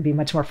elf do would be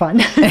much more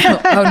fun.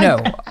 Oh,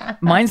 no.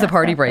 Mine's the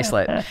party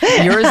bracelet.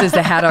 Yours is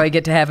the how do I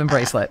get to heaven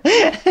bracelet.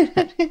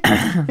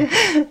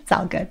 It's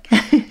all good.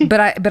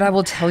 But I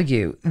will tell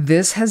you,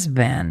 this has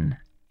been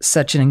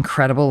such an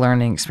incredible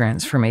learning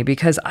experience for me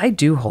because I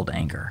do hold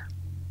anger.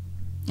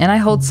 And I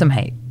hold some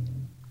hate.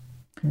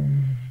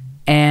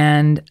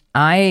 And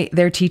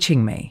they're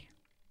teaching me.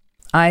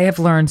 I have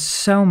learned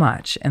so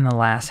much in the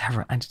last,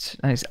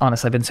 honestly,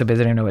 I've been so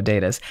busy, I don't know what day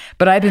it is,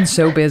 but I've been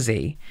so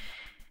busy,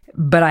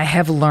 but I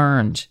have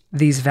learned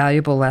these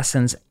valuable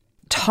lessons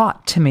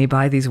taught to me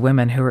by these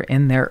women who are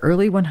in their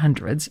early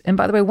 100s. And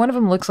by the way, one of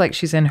them looks like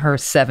she's in her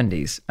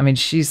 70s. I mean,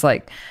 she's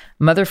like,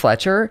 Mother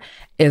Fletcher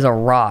is a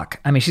rock.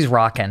 I mean, she's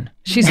rocking.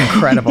 She's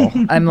incredible.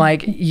 I'm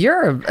like,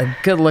 you're a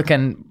good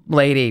looking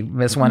lady,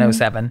 Miss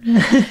 107.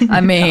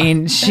 I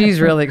mean,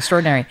 she's really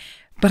extraordinary.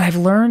 But I've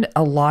learned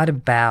a lot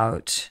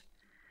about,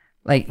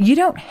 like, you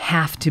don't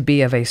have to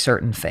be of a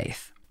certain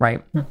faith,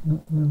 right?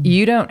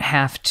 You don't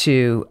have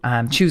to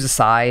choose a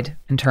side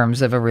in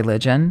terms of a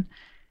religion.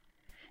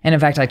 And in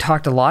fact, I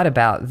talked a lot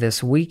about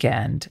this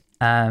weekend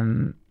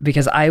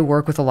because I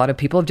work with a lot of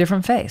people of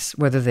different faiths,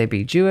 whether they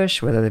be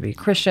Jewish, whether they be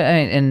Christian,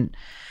 and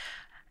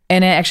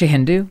actually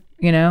Hindu.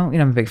 You know,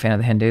 I'm a big fan of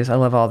the Hindus. I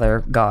love all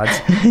their gods.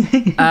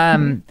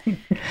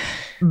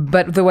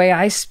 But the way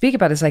I speak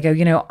about it is I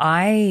go,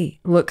 I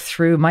look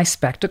through my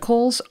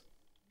spectacles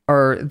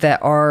that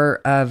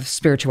are of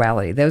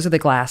spirituality. Those are the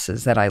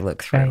glasses that I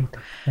look through.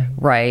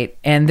 Right.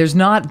 And there's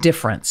not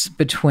difference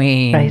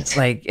between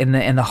like in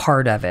the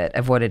heart of it,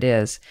 of what it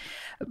is.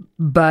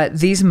 But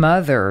these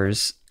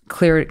mothers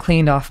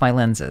cleaned off my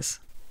lenses.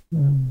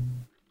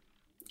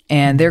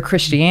 And their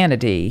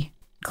Christianity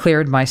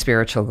cleared my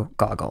spiritual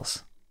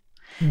goggles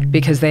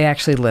because they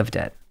actually lived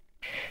it,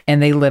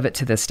 and they live it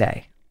to this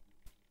day.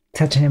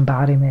 Such an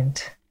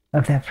embodiment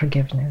of that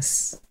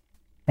forgiveness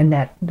and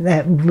that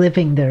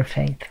living their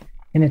faith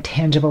in a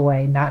tangible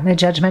way, not in a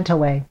judgmental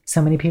way.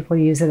 So many people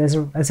use it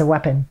as a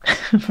weapon,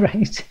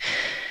 right?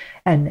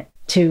 And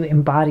to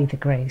embody the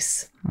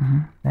grace,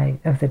 right,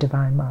 of the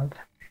divine love.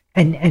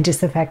 And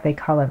just the fact they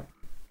call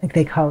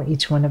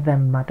each one of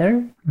them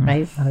Mother,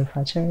 right? Mother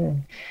Fletcher.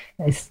 And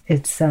it's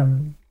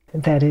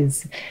that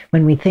is,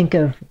 when we think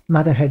of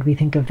motherhood, we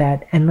think of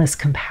that endless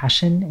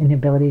compassion and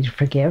ability to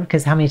forgive.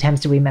 Because how many times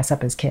do we mess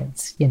up as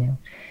kids? You know,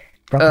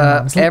 broken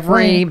moms.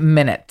 Every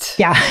minute.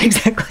 Yeah,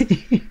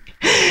 exactly.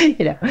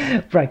 You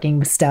know,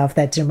 breaking stuff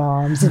that's your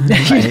mom's.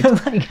 Right. You know,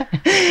 like,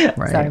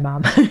 sorry,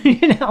 Mom.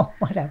 You know,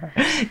 whatever.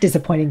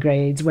 Disappointing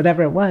grades,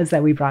 whatever it was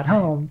that we brought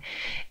home.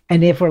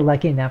 And if we're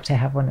lucky enough to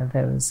have one of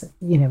those,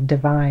 you know,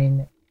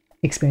 divine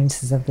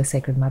experiences of the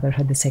sacred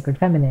motherhood, the sacred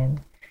feminine,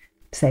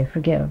 say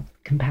forgive,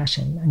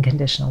 compassion,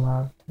 unconditional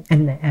love.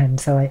 And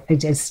so I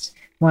just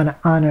want to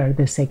honor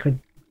the sacred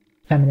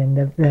feminine,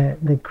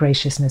 the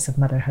graciousness of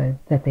motherhood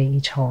that they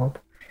each hold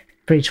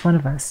for each one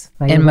of us.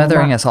 Right? And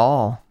mothering us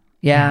all.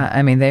 Yeah.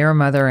 I mean, they are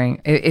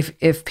mothering.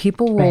 If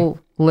people will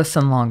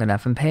listen long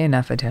enough and pay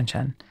enough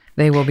attention,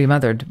 they will be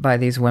mothered by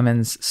these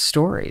women's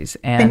stories.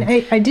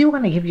 And I do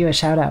want to give you a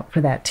shout out for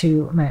that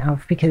too, my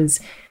Alf, because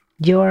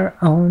your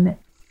own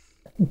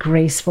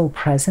graceful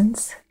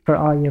presence, for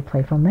all your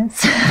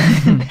playfulness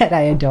that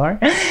I adore,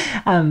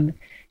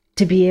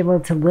 to be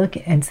able to look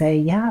and say,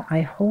 yeah,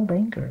 I hold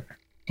anger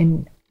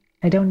and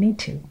I don't need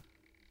to.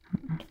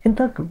 And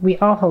look, we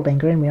all hold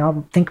anger and we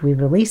all think we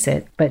release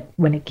it, but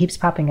when it keeps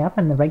popping up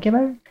on the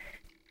regular,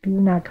 you're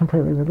not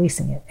completely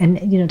releasing it.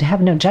 And, you know, to have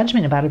no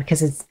judgment about it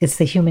because it's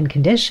the human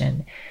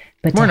condition.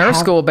 But we're in Earth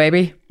School,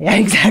 baby. Yeah,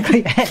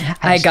 exactly.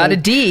 I got a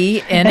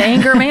D in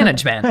anger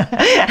management.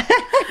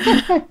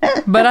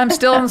 But I'm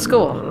still in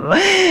school.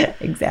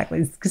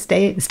 Exactly.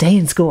 Stay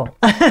in school.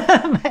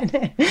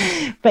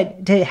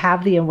 But to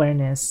have the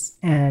awareness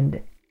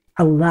and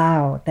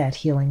allow that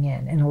healing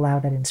in and allow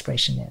that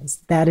inspiration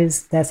that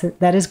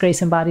is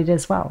grace embodied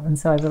as well. And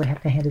so I really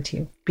have to hand it to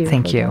you.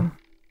 Beautifully Thank you. done.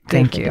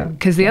 Thank you.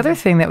 Because the other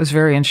thing that was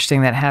very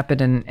interesting that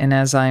happened, and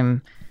as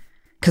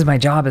because my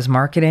job is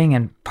marketing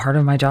and part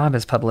of my job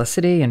is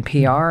publicity and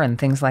PR and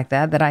things like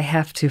that I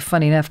have to,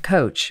 funny enough,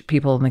 coach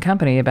people in the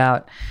company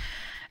about.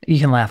 You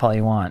can laugh all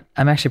you want.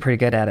 I'm actually pretty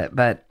good at it,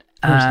 but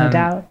there's no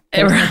doubt.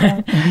 There's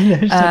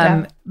no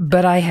doubt.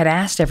 But I had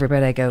asked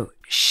everybody, I go,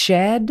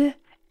 shed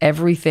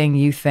everything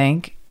you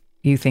think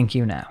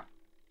you know,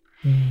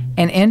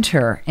 and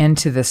enter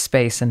into this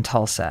space in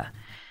Tulsa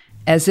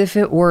as if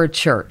it were a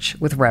church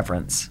with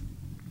reverence.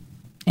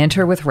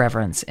 Enter with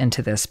reverence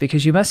into this,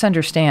 because you must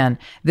understand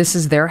this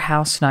is their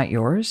house, not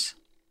yours.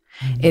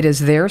 It is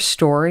their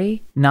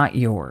story, not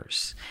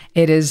yours.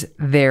 It is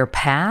their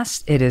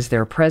past, it is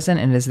their present,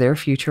 and it is their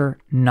future,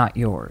 not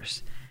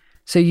yours.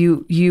 So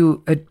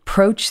you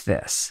approach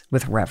this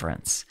with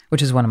reverence,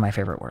 which is one of my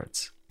favorite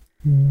words.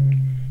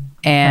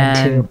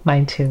 And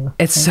mine too.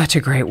 It's such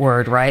a great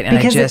word, right? And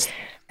because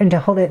and to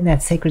hold it in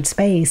that sacred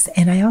space.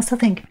 And I also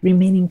think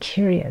remaining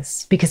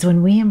curious, because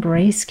when we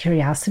embrace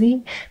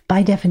curiosity,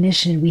 by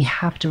definition, we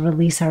have to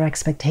release our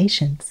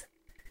expectations.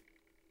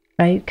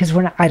 Right? Because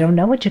I don't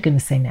know what you're going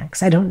to say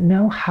next. I don't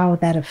know how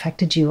that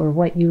affected you, or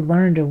what you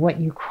learned, or what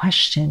you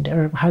questioned,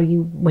 or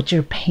what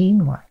your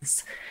pain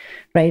was.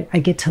 Right? I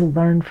get to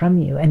learn from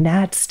you, and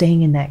that's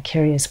staying in that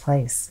curious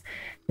place.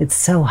 It's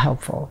so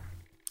helpful.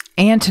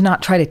 And to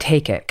not try to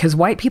take it, because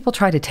white people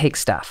try to take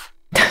stuff.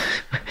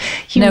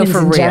 Humans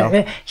no, for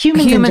real.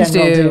 Humans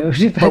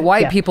do. But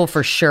white people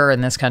for sure in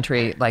this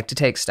country like to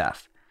take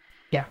stuff.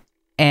 Yeah.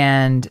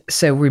 And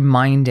so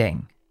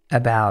reminding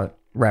about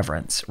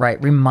reverence,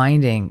 right?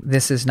 Reminding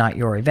this is not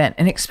your event.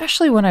 And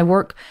especially when I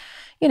work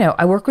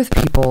with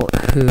people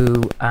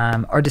who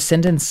are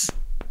descendants.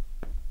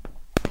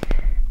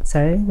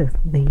 Sorry,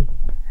 the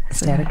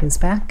static is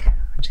back.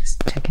 We're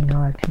just checking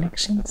all our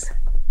connections.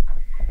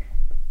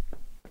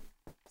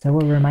 So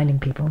we're reminding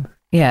people.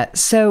 Yeah.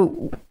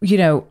 So,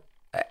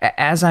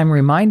 as I'm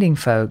reminding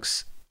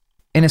folks,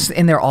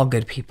 and they're all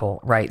good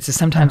people, right? So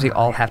sometimes we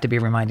all have to be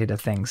reminded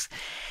of things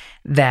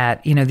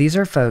that, these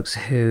are folks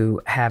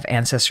who have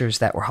ancestors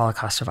that were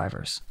Holocaust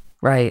survivors,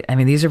 right? I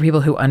mean, these are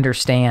people who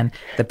understand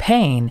the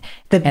pain.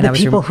 The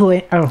people who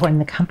are in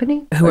the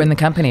company? Who are in the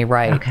company,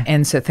 right. Okay.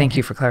 And so thank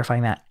you for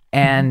clarifying that.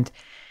 And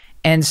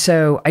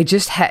so I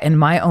just and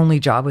my only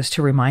job was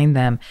to remind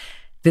them,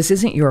 this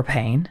isn't your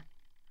pain.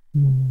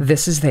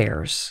 This is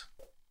theirs.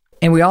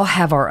 And we all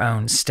have our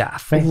own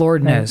stuff. Right,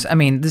 Lord knows. I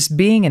mean, this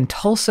being in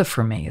Tulsa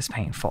for me is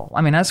painful.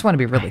 I mean, I just want to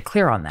be really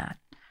clear on that.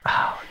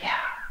 Oh,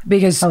 yeah.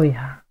 Because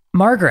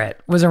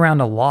Margaret was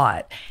around a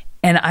lot.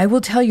 And I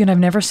will tell you, and I've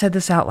never said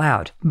this out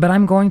loud, but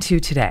I'm going to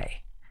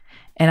today.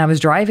 And I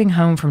was driving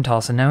home from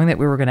Tulsa knowing that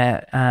we were going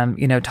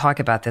to, talk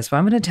about this. But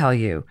I'm going to tell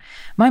you,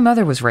 my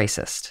mother was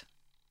racist.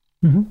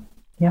 Mm-hmm.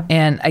 Yeah.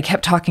 And I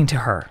kept talking to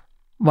her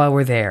while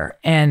we're there.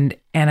 And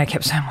I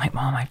kept saying, like,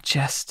 Mom,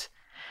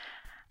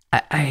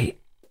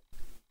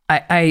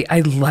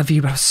 I love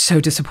you, but I was so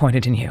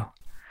disappointed in you.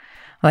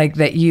 Like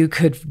that you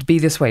could be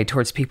this way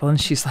towards people. And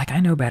she's like, I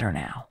know better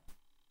now.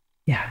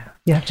 Yeah.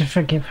 You have to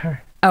forgive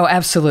her. Oh,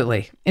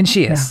 absolutely. And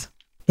she is.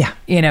 Yeah.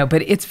 You know,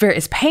 but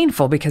it's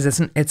painful because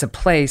it's a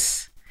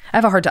place. I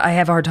have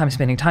a hard time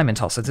spending time in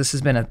Tulsa. This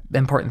has been an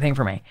important thing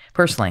for me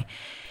personally.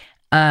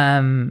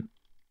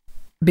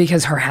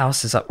 Because her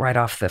house is up right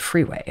off the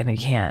freeway and you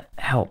can't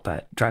help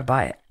but drive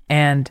by it.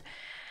 And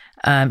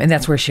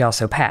that's where she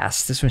also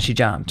passed. This when she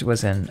jumped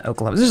was in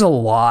Oklahoma. There's a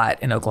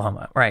lot in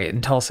Oklahoma, right?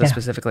 In Tulsa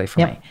specifically for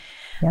me.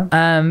 Yep.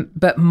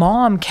 But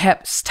Mom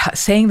kept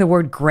saying the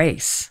word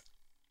grace.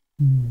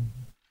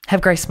 Have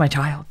grace, my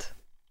child.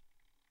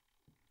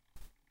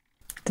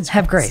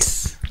 Have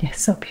grace. Yeah,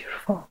 so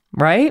beautiful.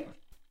 Right?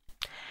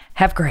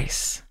 Have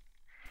grace.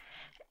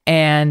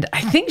 And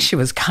I think she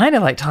was kind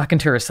of like talking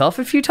to herself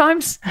a few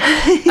times.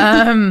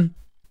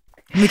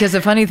 Because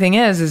the funny thing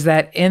is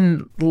that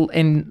in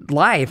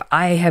life,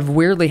 I have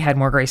weirdly had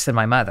more grace than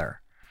my mother.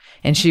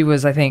 And she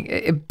was, I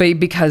think,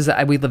 because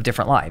we live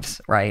different lives,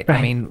 right?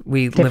 I mean,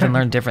 we live and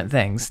learn different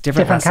things,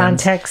 different lessons,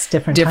 context,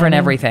 different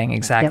everything.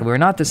 Exactly. Yep. We're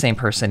not the same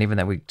person, even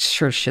though we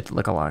sure shit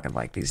look a lot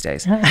alike these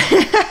days.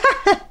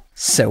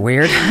 So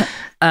weird.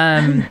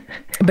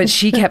 But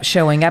she kept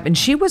showing up and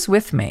she was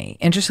with me.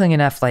 Interestingly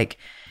enough, like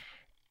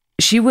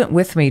she went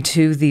with me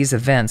to these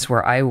events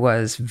where I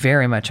was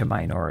very much a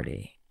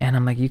minority. And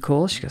I'm like, you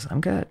cool? She goes, I'm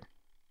good.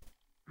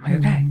 I'm like,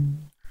 okay.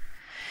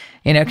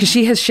 You know, because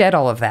she has shed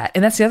all of that.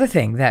 And that's the other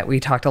thing that we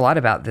talked a lot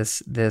about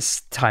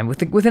this time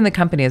within the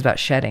company is about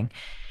shedding.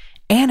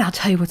 And I'll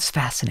tell you what's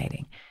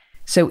fascinating.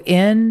 So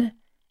in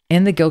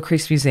the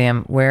Gilcrease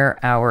Museum where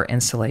our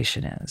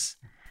installation is,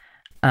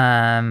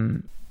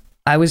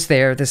 I was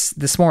there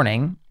this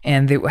morning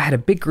and they had a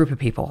big group of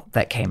people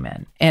that came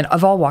in and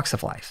of all walks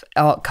of life,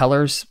 all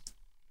colors,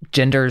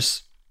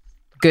 genders,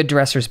 good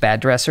dressers, bad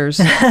dressers.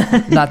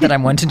 Not that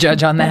I'm one to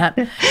judge on that.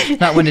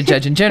 Not one to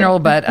judge in general,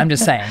 but I'm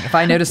just saying, if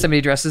I notice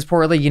somebody dresses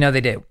poorly, you know they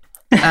do.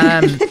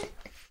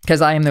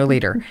 Because I am their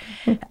leader.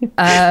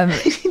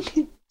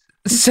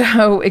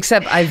 So,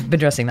 except I've been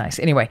dressing nice.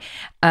 Anyway,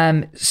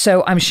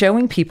 so I'm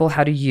showing people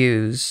how to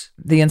use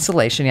the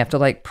installation. You have to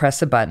like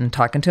press a button,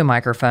 talk into a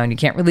microphone. You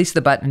can't release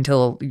the button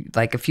until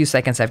like a few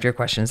seconds after your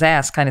question is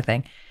asked, kind of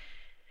thing.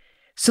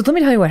 So let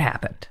me tell you what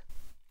happened.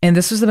 And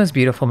this was the most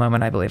beautiful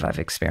moment I believe I've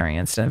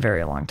experienced in a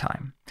very long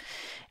time,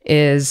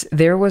 is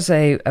there was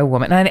a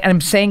woman, and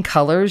I'm saying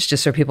colors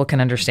just so people can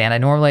understand. I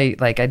normally,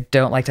 I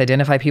don't like to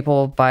identify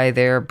people by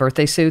their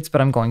birthday suits, but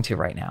I'm going to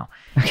right now.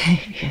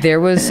 Okay. There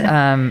was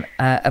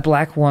a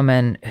Black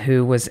woman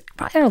who was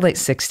probably in her late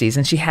 60s,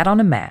 and she had on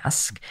a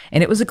mask,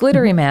 and it was a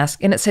glittery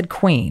mask, and it said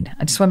Queen.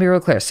 I just want to be real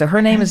clear. So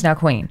her name is now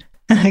Queen.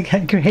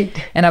 Okay,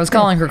 great. And I was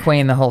calling her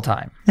Queen the whole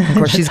time. Of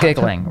course, she's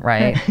giggling,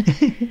 right?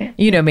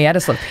 You know me, I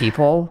just love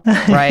people,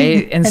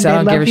 right? And so I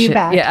don't give a shit.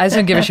 Back. Yeah, I just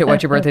don't give a shit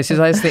what your birthday is.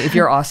 I just think if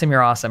you're awesome,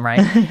 right?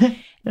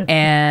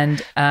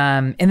 And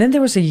then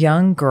there was a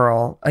young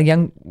girl, a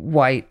young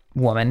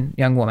woman.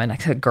 I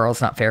said girl,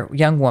 it's not fair.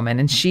 Young woman,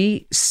 and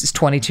she is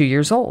 22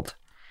 years old.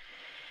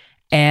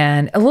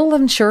 And a little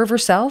unsure of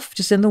herself,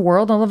 just in the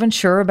world, a little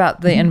unsure about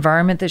the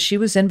environment that she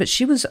was in, but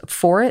she was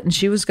for it and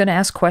she was going to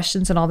ask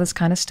questions and all this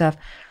kind of stuff.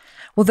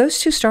 Well, those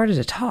two started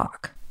to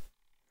talk.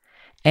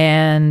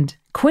 And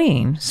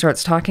Queen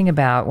starts talking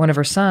about one of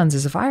her sons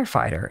is a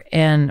firefighter.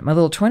 And my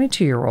little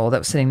 22-year-old that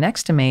was sitting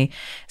next to me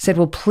said,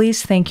 well,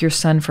 please thank your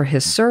son for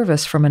his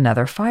service from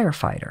another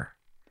firefighter.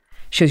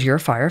 She goes, you're a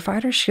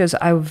firefighter? She goes,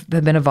 I've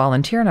been a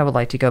volunteer and I would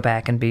like to go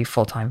back and be a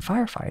full-time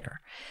firefighter.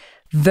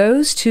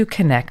 Those two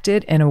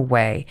connected in a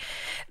way.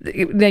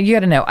 Now, you got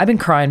to know, I've been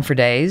crying for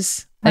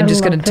days. I'm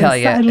just going to tell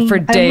you, for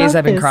days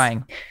I've been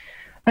crying.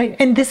 Right.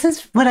 And this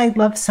is what I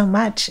love so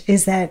much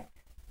is that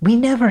we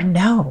never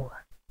know,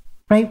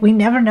 right? We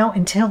never know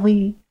until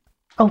we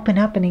open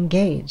up and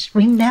engage.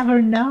 We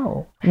never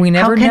know. We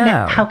never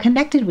know. How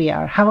connected we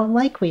are, how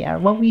alike we are,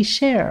 what we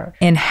share.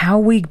 And how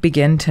we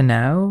begin to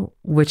know,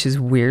 which is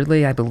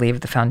weirdly, I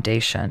believe, the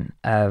foundation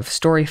of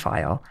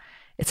Storyfile.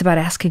 It's about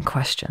asking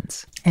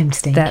questions. And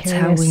staying That's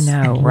curious. That's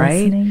how we know,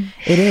 right? Listening.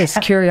 It is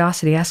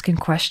curiosity, asking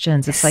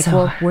questions. It's like,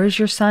 well, where's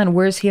your son?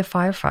 Where's he a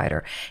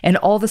firefighter? And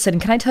all of a sudden,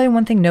 can I tell you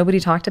one thing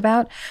nobody talked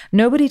about?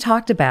 Nobody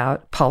talked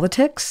about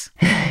politics.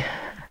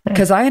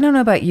 Because I don't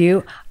know about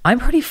you, I'm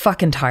pretty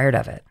fucking tired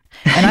of it.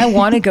 And I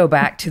want to go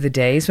back to the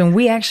days when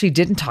we actually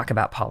didn't talk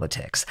about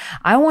politics.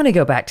 I want to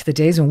go back to the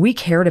days when we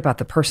cared about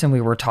the person we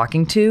were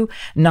talking to,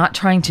 not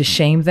trying to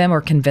shame them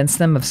or convince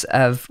them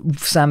of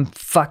some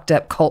fucked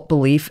up cult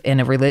belief in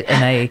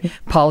a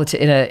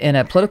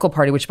political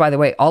party, which, by the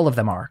way, all of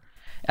them are.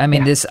 I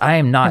mean, I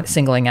am not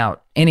singling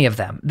out any of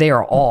them. They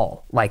are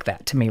all like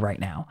that to me right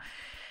now.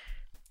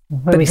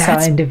 But we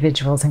saw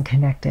individuals and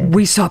connected.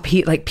 We saw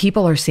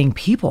people are seeing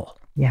people.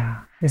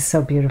 Yeah, it's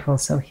so beautiful,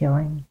 so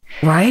healing.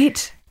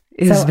 Right?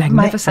 It is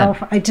magnificent.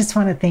 I just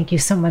want to thank you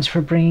so much for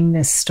bringing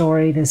this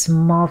story, this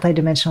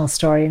multidimensional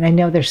story. And I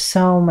know there's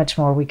so much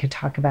more we could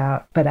talk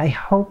about, but I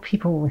hope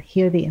people will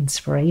hear the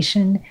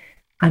inspiration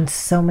on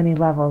so many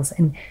levels.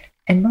 And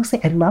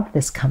mostly, I love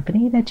this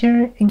company that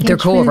you're engaged with. They're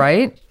cool,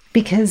 right?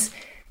 because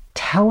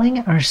telling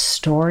our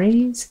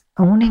stories,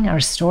 owning our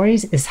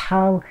stories, is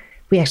how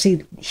we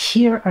actually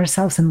hear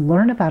ourselves and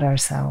learn about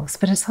ourselves,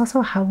 but it's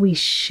also how we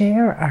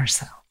share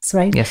ourselves,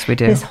 right? Yes, we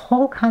do. This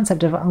whole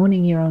concept of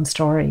owning your own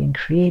story and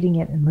creating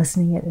it and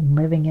listening it and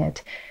living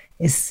it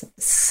is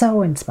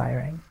so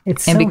inspiring.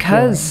 It's so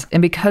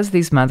because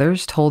these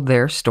mothers told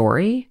their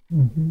story,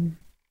 mm-hmm.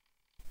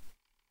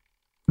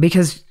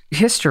 because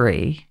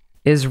history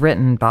is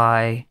written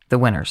by the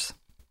winners.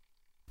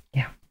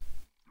 Yeah.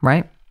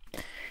 Right?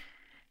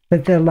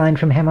 But the line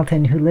from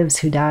Hamilton, who lives,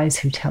 who dies,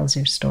 who tells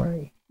your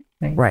story.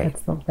 Right.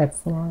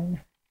 That's the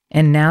line.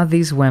 And now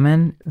these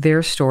women,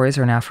 their stories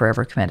are now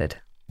forever committed.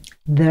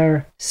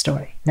 Their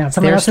story. Not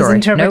someone else's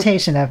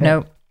interpretation of it.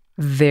 Nope.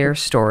 Their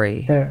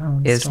story their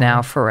own is story.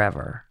 now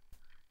forever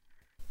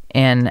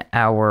in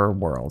our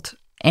world.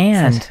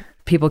 And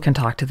people can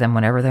talk to them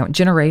whenever they want.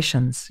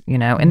 Generations, you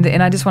know. And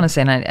I just want to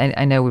say, and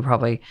I know we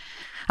probably,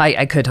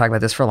 I could talk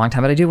about this for a long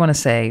time, but I do want to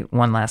say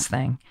one last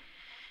thing.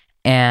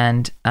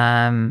 And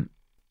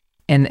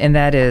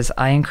that is,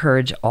 I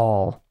encourage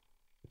all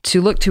to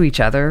look to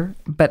each other,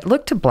 but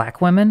look to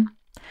Black women,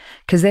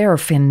 because they are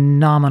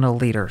phenomenal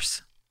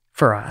leaders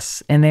for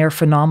us. And they are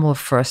phenomenal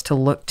for us to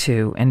look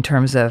to in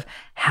terms of,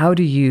 how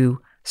do you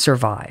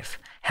survive?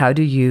 How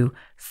do you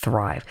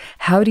thrive?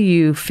 How do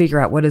you figure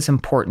out what is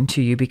important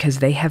to you? Because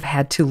they have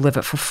had to live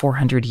it for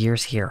 400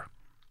 years here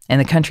in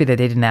the country that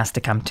they didn't ask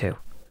to come to.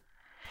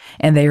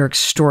 And they are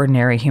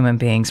extraordinary human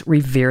beings.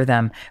 Revere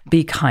them,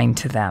 be kind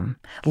to them,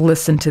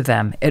 listen to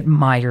them,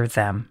 admire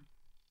them,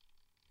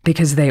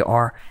 because they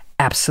are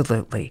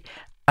absolutely,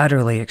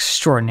 utterly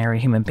extraordinary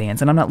human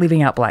beings. And I'm not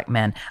leaving out Black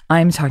men.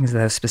 I'm talking to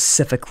those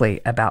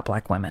specifically about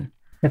Black women.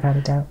 Without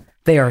a doubt.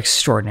 They are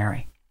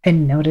extraordinary.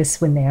 And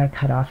notice when they are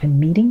cut off in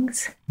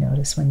meetings.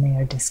 Notice when they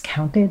are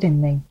discounted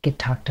and they get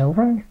talked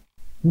over,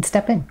 and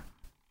step in.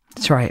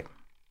 That's right.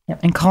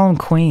 Yep. And call them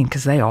queen,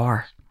 because they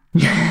are.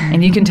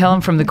 And you can tell them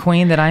from the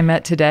queen that I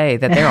met today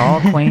that they're all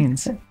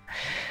queens.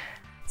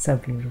 So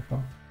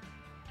beautiful.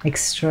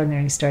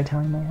 Extraordinary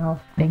storytelling, Mayhel.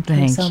 Thank you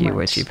so much. Thank you,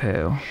 Witchy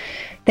Poo.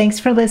 Thanks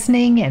for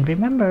listening. And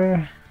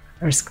remember,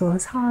 Earth School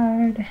is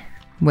hard.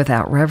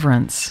 Without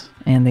reverence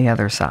and the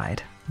other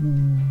side.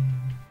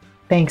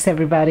 Thanks,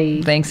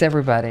 everybody. Thanks,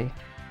 everybody.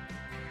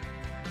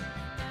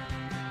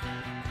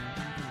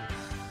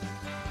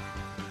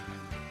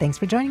 Thanks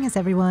for joining us,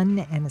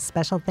 everyone. And a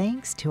special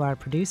thanks to our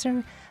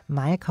producer,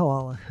 Maya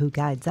Cole, who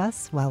guides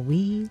us while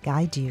we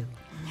guide you.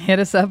 Hit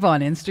us up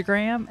on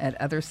Instagram at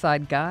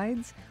Otherside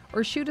Guides,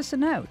 or shoot us a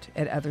note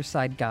at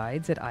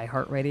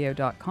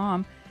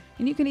othersideguides@iheartradio.com.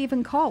 And you can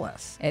even call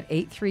us at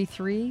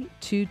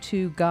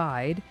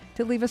 833-22-GUIDE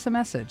to leave us a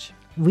message.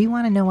 We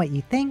want to know what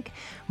you think,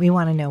 we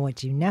want to know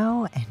what you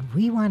know, and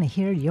we want to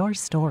hear your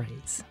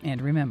stories. And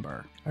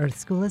remember, Earth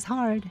School is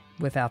hard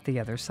without the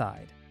other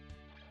side.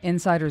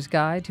 Insider's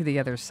Guide to the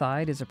Other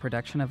Side is a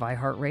production of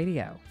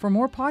iHeartRadio. For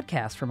more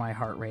podcasts from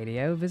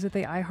iHeartRadio, visit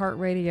the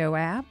iHeartRadio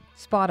app,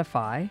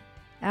 Spotify,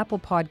 Apple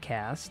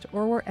Podcast,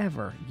 or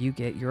wherever you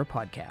get your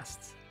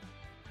podcasts.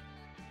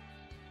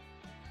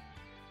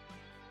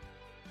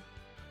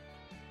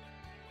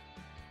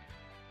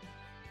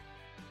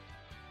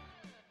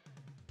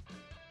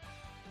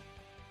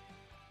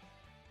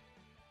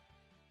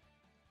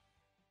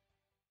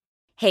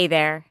 Hey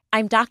there,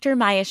 I'm Dr.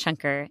 Maya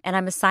Shankar, and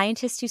I'm a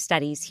scientist who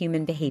studies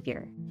human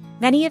behavior.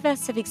 Many of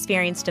us have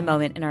experienced a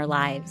moment in our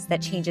lives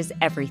that changes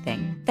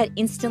everything, that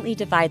instantly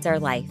divides our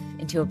life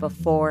into a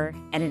before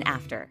and an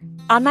after.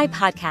 On my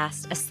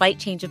podcast, A Slight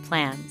Change of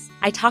Plans,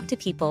 I talk to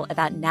people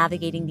about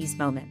navigating these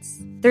moments.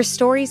 Their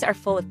stories are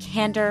full of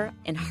candor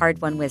and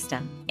hard-won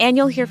wisdom. And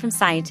you'll hear from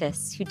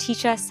scientists who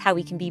teach us how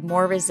we can be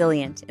more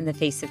resilient in the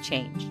face of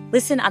change.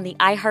 Listen on the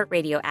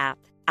iHeartRadio app,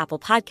 Apple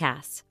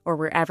Podcasts, or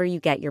wherever you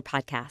get your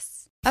podcasts.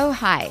 Oh,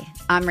 hi,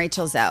 I'm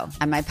Rachel Zoe,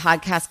 and my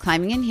podcast,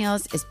 Climbing in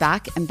Heels, is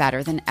back and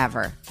better than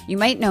ever. You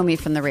might know me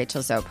from the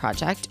Rachel Zoe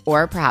Project,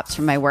 or perhaps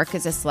from my work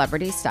as a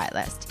celebrity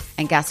stylist.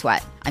 And guess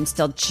what? I'm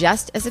still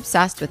just as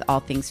obsessed with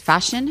all things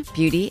fashion,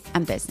 beauty,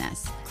 and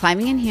business.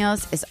 Climbing in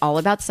Heels is all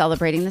about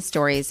celebrating the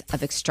stories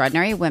of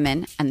extraordinary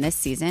women, and this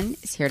season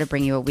is here to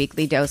bring you a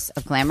weekly dose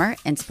of glamour,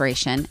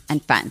 inspiration,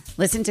 and fun.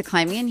 Listen to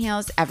Climbing in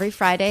Heels every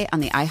Friday on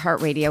the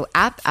iHeartRadio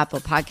app,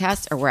 Apple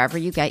Podcasts, or wherever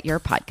you get your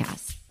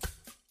podcasts.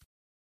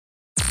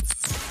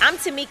 I'm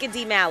Tamika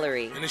D.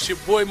 Mallory. And it's your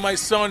boy, my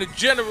son, the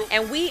General.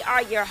 And we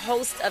are your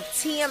hosts of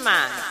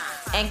TMI.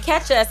 And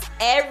catch us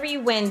every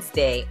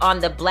Wednesday on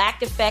the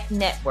Black Effect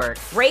Network,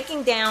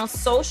 breaking down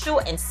social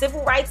and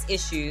civil rights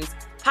issues,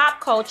 pop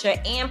culture,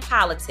 and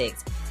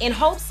politics, in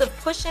hopes of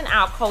pushing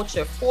our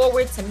culture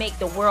forward to make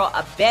the world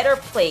a better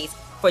place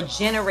for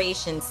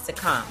generations to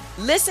come.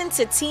 Listen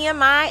to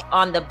TMI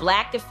on the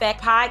Black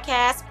Effect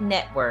Podcast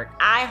Network,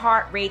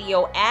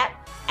 iHeartRadio app,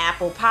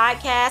 Apple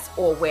Podcasts,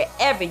 or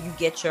wherever you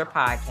get your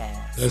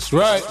podcasts. That's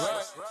right.